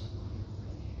refuge.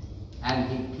 And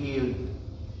he killed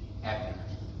Abner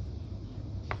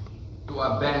to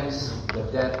avenge the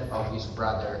death of his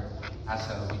brother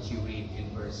Asahel, which you read in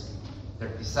verse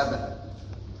 27.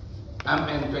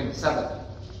 And 27.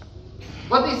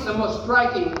 What is the most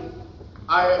striking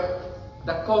are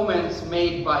the comments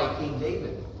made by King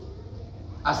David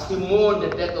as he mourned the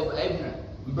death of Abner,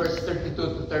 verse 32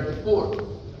 to 34,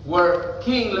 where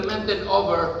King lamented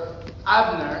over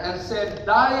Abner and said,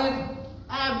 died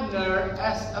Abner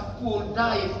as a fool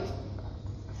dieth.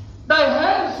 Thy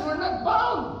hands were not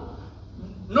bound,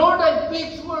 nor thy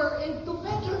feet were into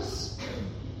fetters.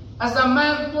 As a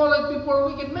man falleth before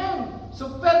wicked men, so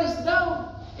fellest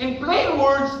thou. In plain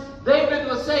words, David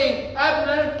was saying,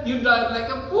 Abner, you died like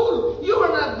a fool. You were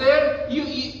not there.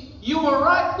 You were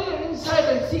right there inside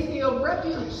the city of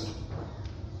refuge.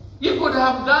 You could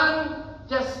have done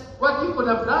just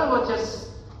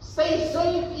stay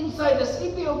safe inside the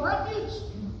city of refuge.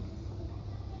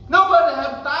 Nobody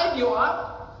have tied you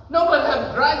up. Nobody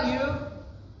have dragged you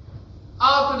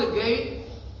out to the gate.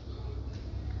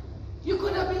 You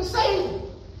could have been saved.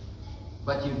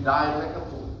 But you died like a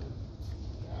fool.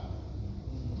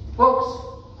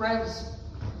 Folks, friends,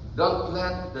 don't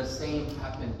let the same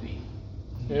happen to you.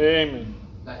 Amen.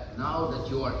 That now that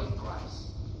you are in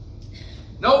Christ,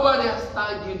 nobody has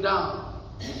tied you down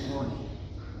this morning.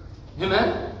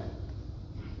 Amen?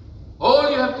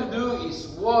 All you have to do is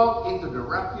walk into the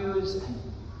refuge and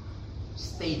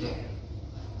stay there.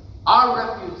 Our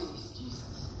refuge is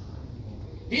Jesus.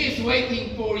 He is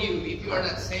waiting for you. If you are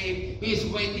not saved, He is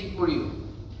waiting for you.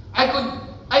 I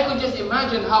could just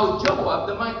imagine how Joab,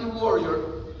 the mighty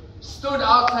warrior, stood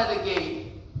outside the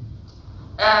gate.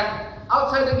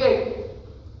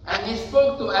 And he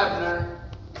spoke to Abner.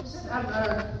 He said,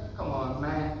 Abner, come on,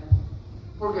 man.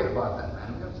 Forget about that,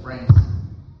 man. We're friends.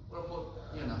 We're both,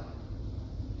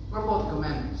 we're both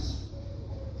commanders.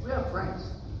 We are friends.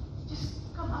 Just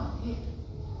come out here.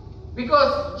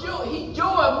 Because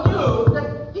Joab knew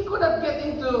that he could not get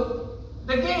into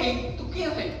the gate to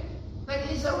kill him. That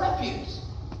he's a refuge.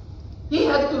 He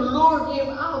had to lure him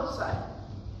outside.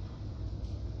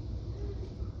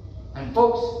 And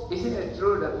folks, isn't it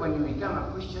true that when you become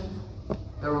a Christian,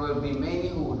 there will be many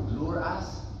who would lure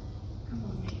us? Come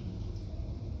on, man.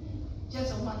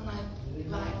 Just a one-night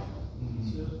life.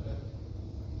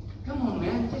 Come on,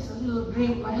 man. Just a little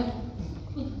drink, man.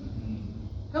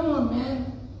 Come on,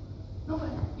 man.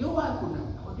 Nobody, your wife would not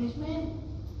know this, man.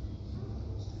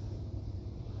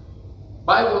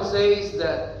 Bible says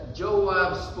that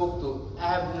Joab spoke to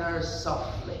Abner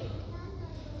softly.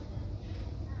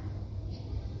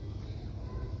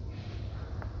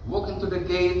 Walked into the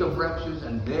gate of refuge,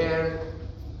 and there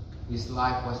his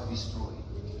life was destroyed.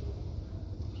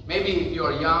 Maybe if you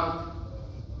are young,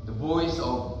 the voice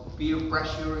of peer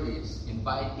pressure is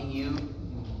inviting you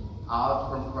out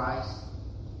from Christ.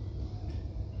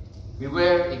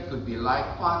 Beware, it could be like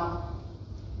fun,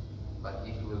 but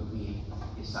it will be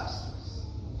disastrous.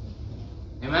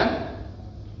 Amen?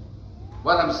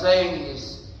 What I'm saying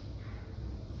is,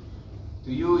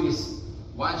 to you is,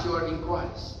 once you are in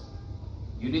Christ,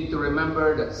 you need to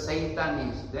remember that Satan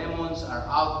and his demons are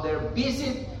out there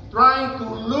busy trying to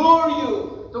lure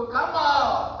you to come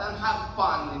out and have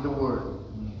fun in the world.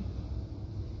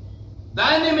 The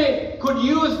enemy could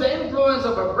use the influence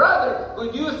of a brother,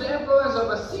 could use the influence of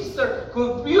a sister,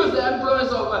 could use the influence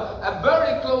of a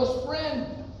very close friend,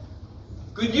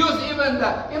 could use even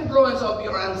the influence of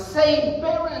your unsaved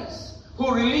parents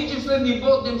who religiously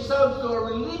devote themselves to a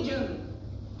religion.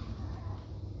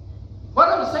 What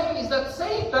I'm saying is that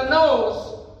Satan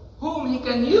knows whom he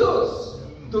can use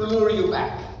to lure you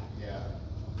back. Yeah.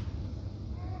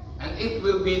 And it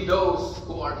will be those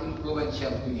who are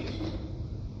influential to you.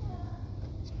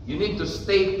 You need to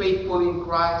stay faithful in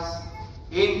Christ.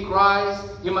 In Christ,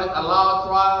 He might allow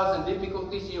trials and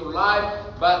difficulties in your life,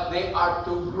 but they are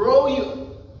to grow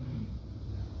you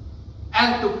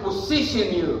and to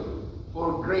position you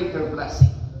for greater blessing.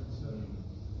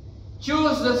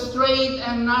 Choose the straight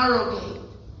and narrow gate.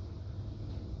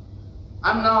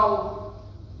 I'm now,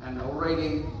 and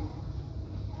already,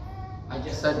 I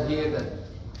just said here that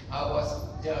I was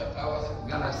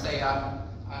gonna say I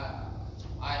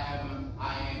am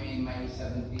in my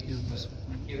 70s.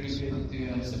 He revealed it to you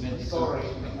in 70s. Sorry.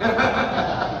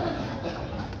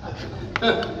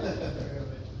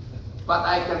 But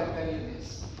I can tell you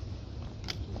this: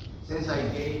 since I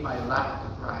gave my life to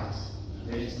Christ,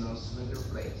 there is no sweeter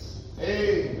place.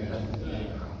 Amen.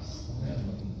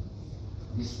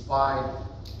 Despite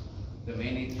the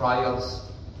many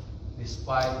trials,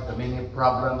 despite the many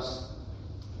problems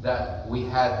that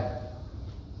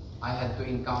I had to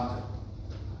encounter,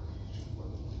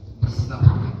 this is not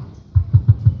okay.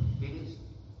 It is.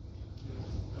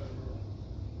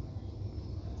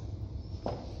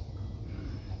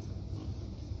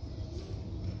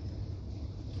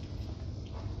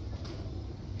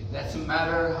 It doesn't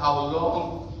matter how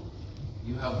long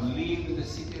you have lived in the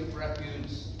city of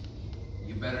refuge,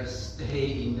 you better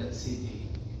stay in that city.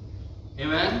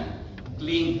 Amen?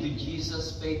 Cling to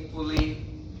Jesus faithfully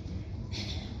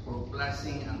for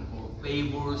blessing and for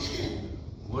favors,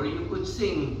 where you could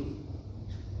sing,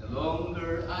 the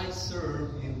longer I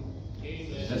serve Him,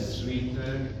 the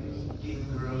sweeter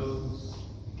it grows.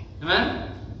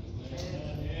 Amen?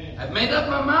 I've made up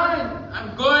my mind.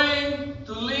 I'm going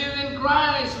to live in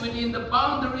Christ within the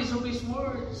boundaries of His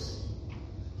words.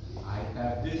 I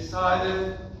have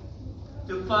decided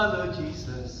to follow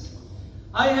Jesus.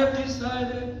 I have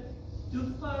decided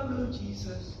to follow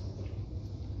Jesus.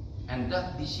 And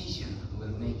that decision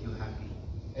will make you happy.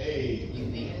 Amen.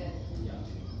 In the end.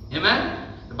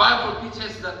 Amen? The Bible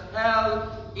says that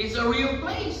hell is a real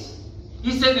place.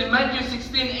 He said in Matthew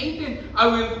 16:18, I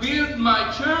will build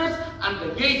my church, and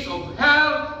the gates of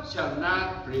hell shall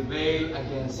not prevail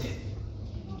against it.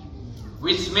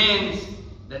 Which means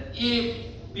that if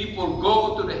people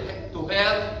go to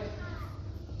hell,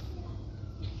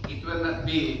 it will not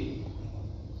be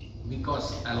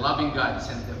because a loving God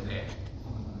sent them there.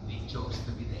 They chose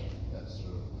to be there. That's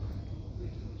true.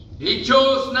 They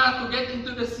chose not to get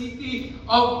into the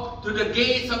to the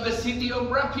gates of the city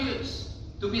of refuge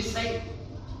to be saved.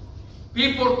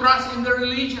 People trust in their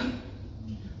religion.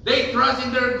 They trust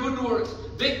in their good works.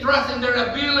 They trust in their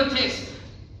abilities.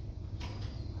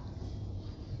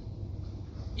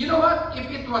 You know what? If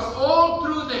it was all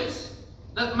through this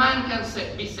that man can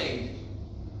be saved,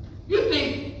 you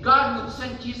think God would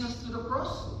send Jesus to the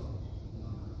cross?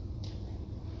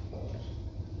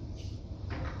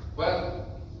 Well,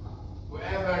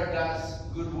 whoever does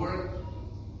good work,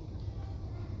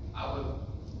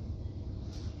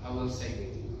 I will save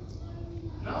it.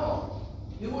 No,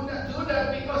 you would not do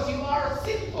that because you are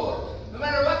sinful. No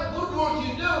matter what good work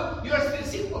you do, you are still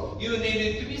sinful. You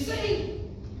needed to be saved.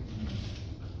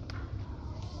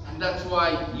 And that's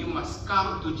why you must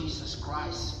come to Jesus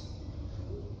Christ.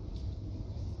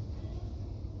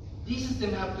 Jesus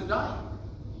didn't have to die.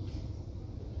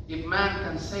 If man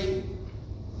can save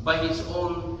by his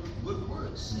own good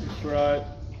works. That's right.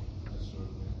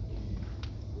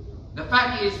 The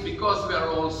fact is, because we are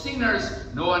all sinners,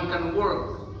 no one can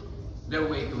work their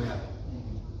way to heaven.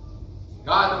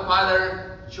 God the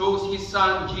Father chose His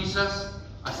Son, Jesus,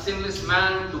 a sinless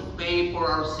man, to pay for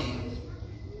our sins.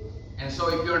 And so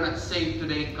if you're not saved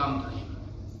today, come to Him.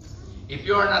 If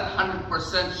you're not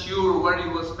 100% sure where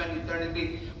you will spend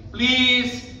eternity,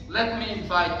 please let me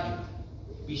invite you.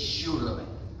 Be sure of it.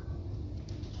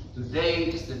 Today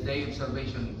is the day of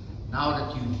salvation. Now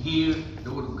that you hear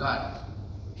the word of God,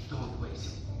 don't waste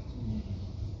it.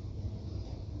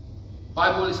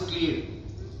 Bible is clear.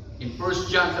 In 1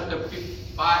 John chapter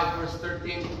 5, verse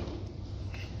 13,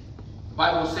 the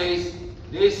Bible says,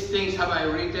 these things have I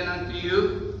written unto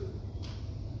you,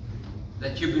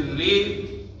 that you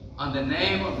believe on the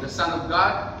name of the Son of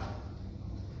God,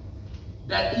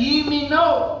 that ye may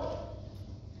know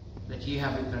that ye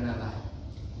have eternal life.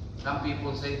 Some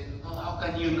people say, oh, how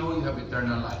can you know you have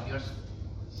eternal life?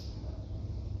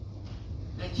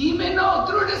 That ye may know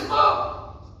through this book.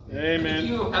 Amen.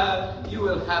 You will have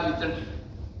eternity.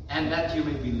 And that you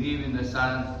may believe in the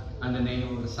Son and the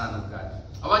name of the Son of God.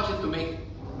 I want you to make,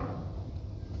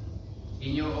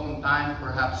 in your own time,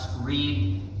 perhaps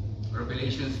read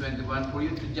Revelation 21 for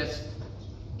you to just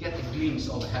get a glimpse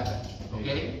of heaven.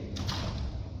 Okay?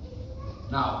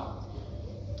 Now,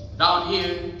 down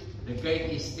here, the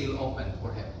gate is still open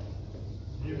for heaven.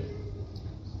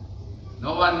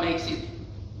 No one makes it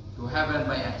to heaven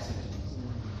by accident.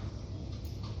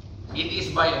 It is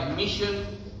by admission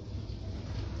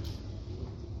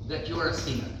that you are a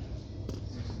sinner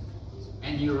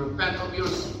and you repent of your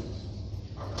sins.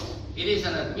 It is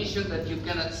an admission that you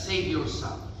cannot save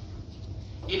yourself.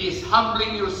 It is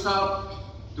humbling yourself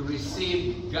to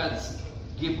receive God's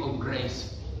gift of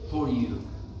grace for you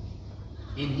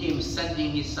in Him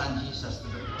sending His Son Jesus to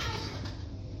the cross.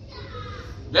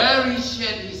 There He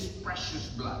shed His precious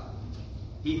blood.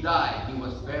 He died. He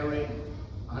was buried.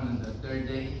 On the third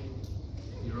day,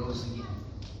 He rose again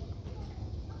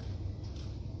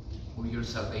for your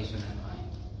salvation and mine.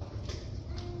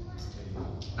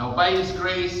 Now, by His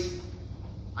grace,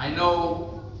 I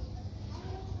know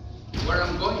where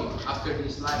I'm going after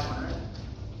this life on earth.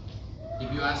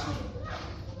 If you ask me,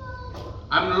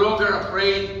 I'm no longer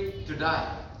afraid to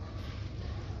die.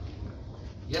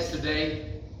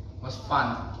 Yesterday was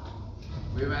fun.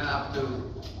 We went up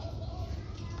to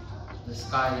the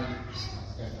Sky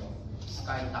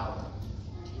Tower.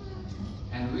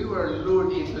 And we were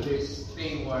lured into this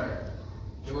thing where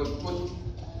they will put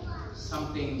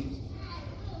something,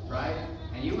 right?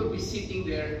 And you will be sitting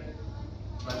there,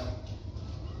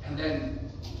 and then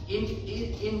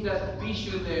in that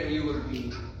vision there you will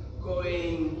be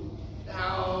going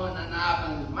down and up.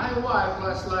 And my wife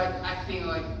was like acting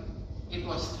like it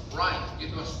was right,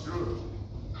 it was true.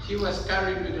 She was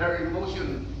carried with her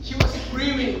emotion. She was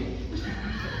screaming.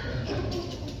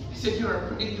 He said, "You are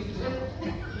afraid to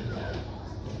death."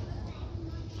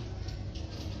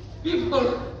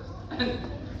 People, and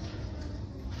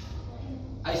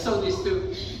I saw this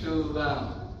to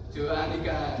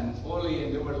Anika and Oli,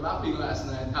 and they were laughing last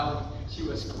night how she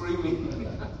was screaming.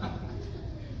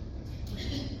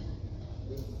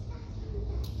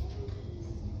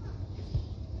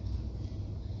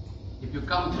 If you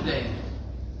come today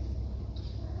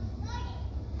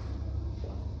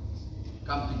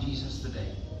come to Jesus today,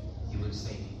 He will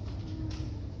save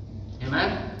you.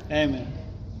 Amen? Amen.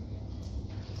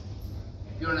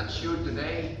 If you're not sure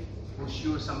today, for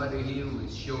sure somebody here will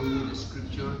show you the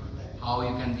scripture how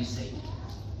you can be saved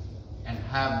and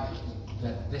have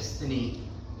that destiny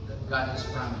that God has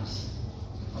promised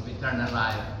of eternal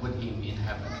life with Him in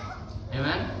heaven.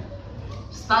 Amen?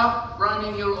 Stop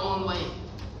running your own way.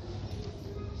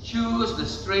 Choose the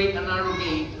straight and narrow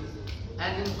gate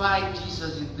and invite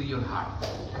Jesus into your heart.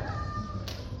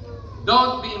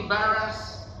 Don't be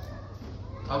embarrassed.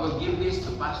 I will give this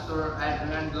to Pastor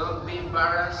Adrian. Don't be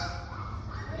embarrassed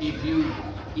if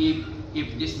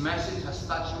this message has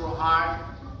touched your heart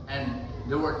and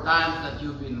there were times that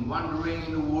you've been wandering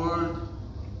in the Word.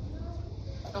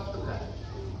 Talk to God.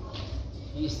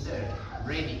 He is there,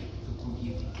 ready to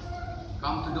forgive you.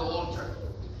 Come to the altar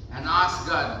and ask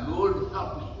God, Lord,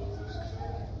 help me.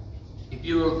 If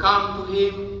you will come to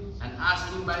Him and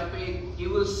ask Him by faith, He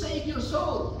will save your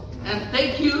soul and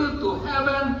take you to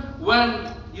heaven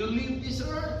when you leave this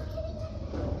earth.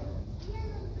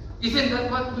 Isn't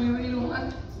that what we really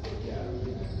want?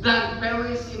 Than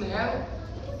perish in hell?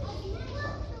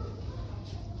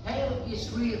 Hell is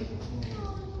real.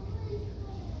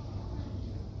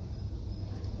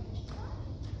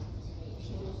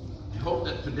 I hope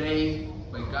that today,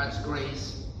 by God's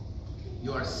grace,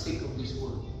 you are sick of this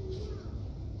world.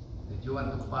 That you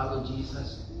want to follow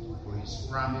Jesus for His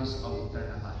promise of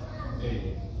eternal life.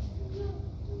 Amen.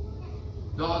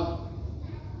 Don't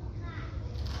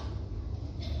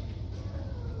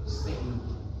stay in.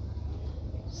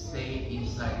 Stay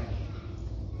inside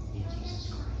in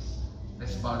Jesus Christ.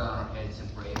 Let's bow down our heads and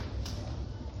pray.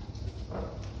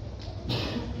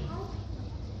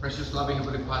 Precious, loving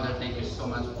Heavenly Father, thank you so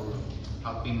much for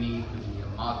helping me to be a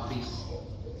mouthpiece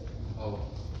of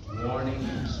warning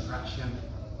and instruction.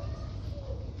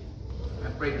 I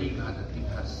pray, dear God, that it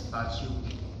has touched you.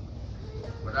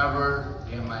 Whatever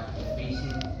they might be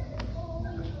facing,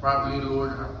 probably,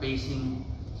 Lord, are facing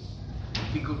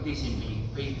difficulties in being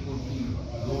faithful to you.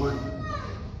 Lord,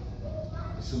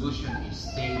 the solution is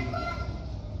stay with you.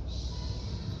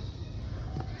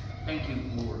 Thank you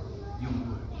for your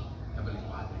word, Heavenly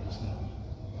Father, this morning.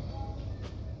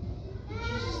 In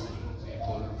Jesus' name, I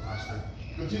call you, Pastor.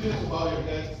 Continue to bow your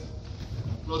heads.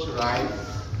 Close your eyes.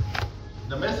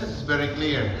 The message is very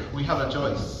clear. We have a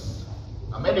choice.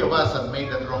 Many of us have made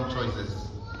the wrong choices.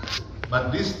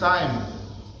 But this time,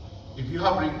 if you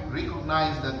have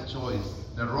recognized that choice,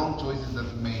 the wrong choices that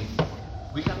we made,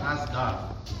 we can ask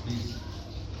God, please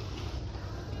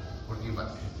forgive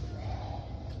us.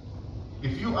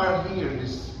 If you are here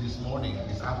this morning,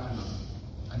 this afternoon,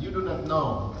 and you do not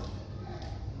know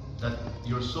that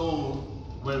your soul,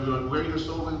 where your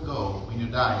soul will go when you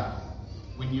die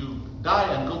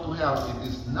and go to hell, it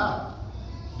is not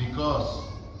because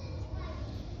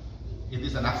it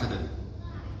is an accident.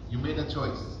 You made a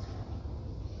choice.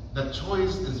 The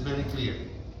choice is very clear.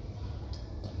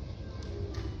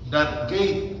 That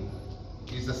gate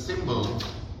is a symbol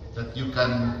that you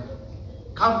can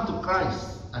come to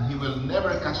Christ and He will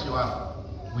never cast you out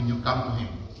when you come to Him.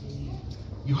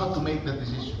 You have to make that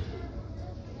decision.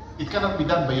 It cannot be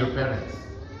done by your parents.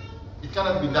 It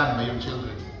cannot be done by your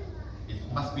children. It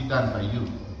must be done by you.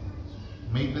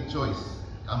 Make the choice.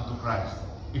 Come to Christ.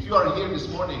 If you are here this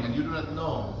morning and you do not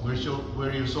know where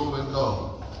your soul will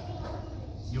go,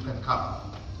 you can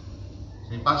come.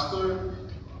 Say, Pastor,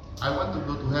 I want to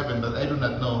go to heaven, but I do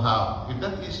not know how. If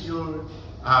that is your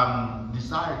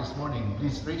desire this morning,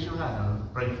 please raise your hand and I'll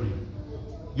pray for you.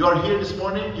 You are here this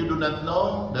morning, you do not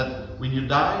know that when you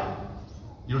die,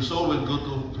 your soul will go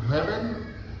to heaven.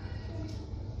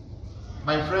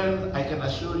 My friend, I can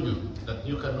assure you that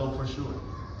you can know for sure.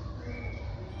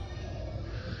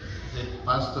 Say,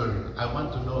 Pastor, I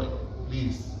want to know it.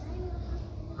 Please,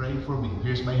 pray for me.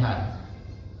 Here's my hand.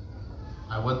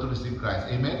 I want to receive Christ.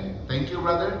 Amen. Thank you,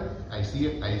 brother. I see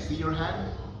it. I see your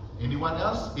hand. Anyone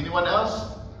else? Anyone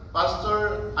else?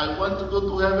 Pastor, I want to go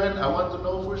to heaven. I want to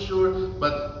know for sure.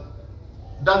 But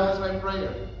that is my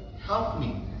prayer. Help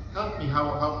me. Help me.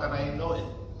 How can I know it?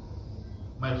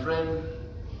 My friend,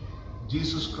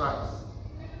 Jesus Christ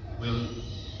will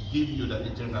give you that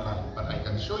eternal life. But I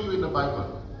can show you in the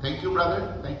Bible. Thank you,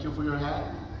 brother. Thank you for your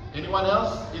hand. Anyone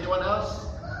else? Anyone else?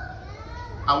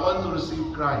 I want to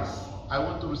receive Christ. I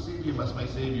want to receive Him as my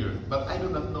Savior, but I do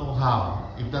not know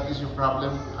how. If that is your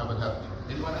problem, I will help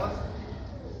you. Anyone else?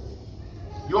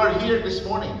 You are here this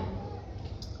morning,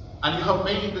 and you have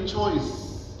made the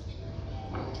choice,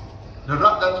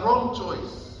 that wrong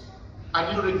choice,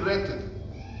 and you regret it.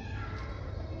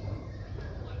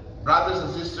 Brothers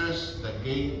and sisters, the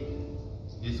gate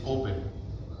is open.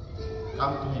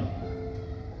 Come to Him.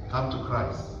 come to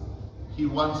Christ. He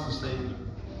wants to save you.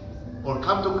 Or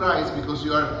come to Christ because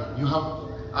you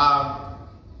have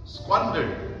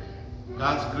squandered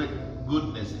God's great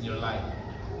goodness in your life.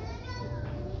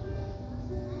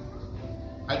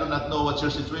 I do not know what's your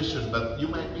situation, but you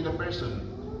might be the person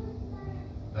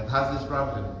that has this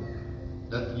problem,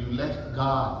 that you left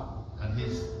God and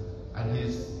His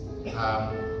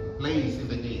place in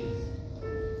the gate.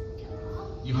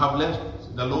 You have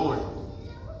left the Lord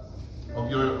of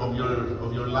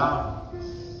your love.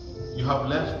 You have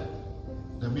left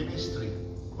the ministry,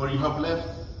 or you have left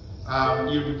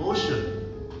your devotion.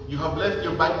 You have left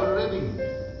your Bible reading.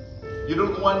 You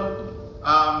don't want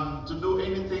to do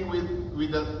anything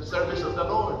with the service of the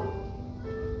Lord.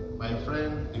 My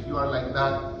friend, if you are like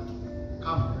that,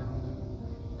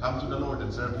 come to the Lord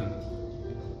and serve Him.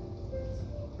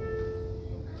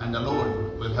 And the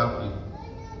Lord will help you.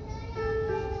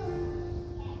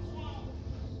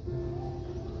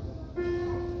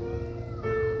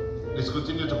 Let's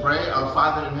continue to pray. Our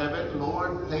Father in heaven,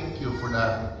 Lord, thank you for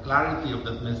the clarity of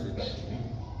that message.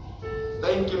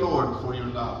 Thank you, Lord, for your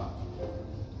love.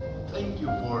 Thank you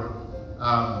for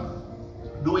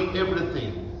doing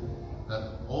everything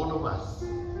that all of us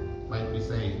might be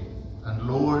saved. And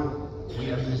Lord,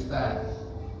 we understand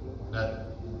that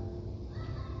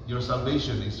your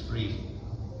salvation is free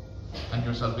and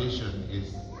your salvation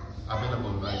is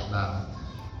available right now.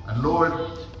 And Lord,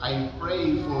 I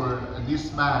pray for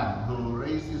this man who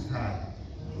raised his hand.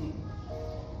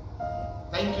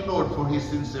 Thank you, Lord, for his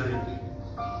sincerity.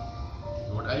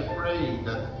 Lord, I pray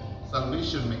that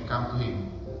salvation may come to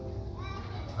him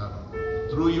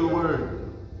through your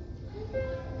word.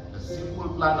 The simple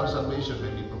plan of salvation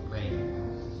may be proclaimed.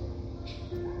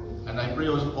 And I pray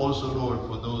also, Lord,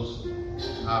 for those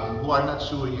who are not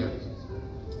sure yet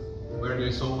where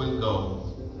their soul will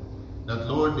go, that,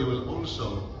 Lord, they will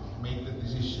also make the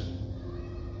decision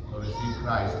to receive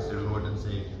Christ as their Lord and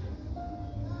Savior.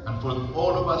 And for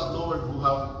all of us, Lord, who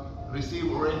have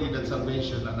received already that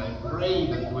salvation, and I pray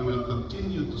that we will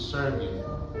continue to serve you.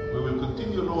 We will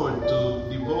continue, Lord, to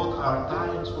devote our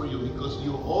times for you because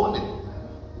you own it.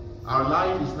 Our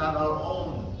life is not our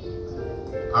own.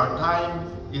 Our time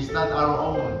is not our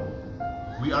own.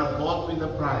 We are bought with a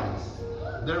price.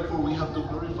 Therefore, we have to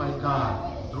glorify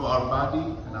God through our body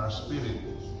and our spirit,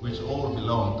 which all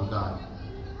belong to God.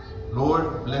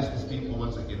 Lord, bless these people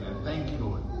once again, and thank you,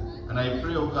 Lord. And I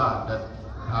pray, oh God, that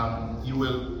you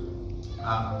will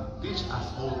teach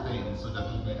us all things so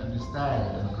that we may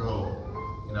understand and grow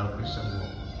in our Christian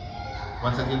walk.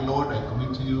 Once again, Lord, I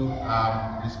commit to you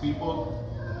these people.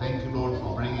 Thank you, Lord,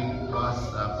 for bringing to us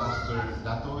Pastor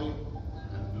Datoy.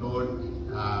 And Lord,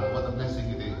 what a blessing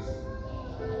it is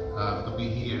to be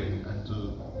here and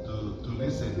to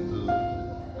listen to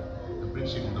the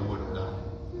preaching of the Word of God.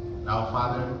 Now,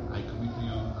 Father, I commit to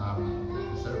you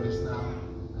the service now,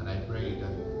 and I pray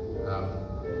that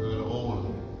we will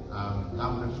all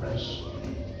come refreshed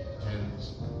and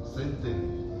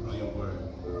strengthened through your Word.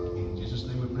 In Jesus'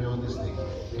 name we pray all this thing.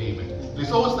 Amen.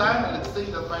 Please all stand and let's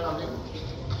sing the final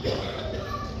hymn.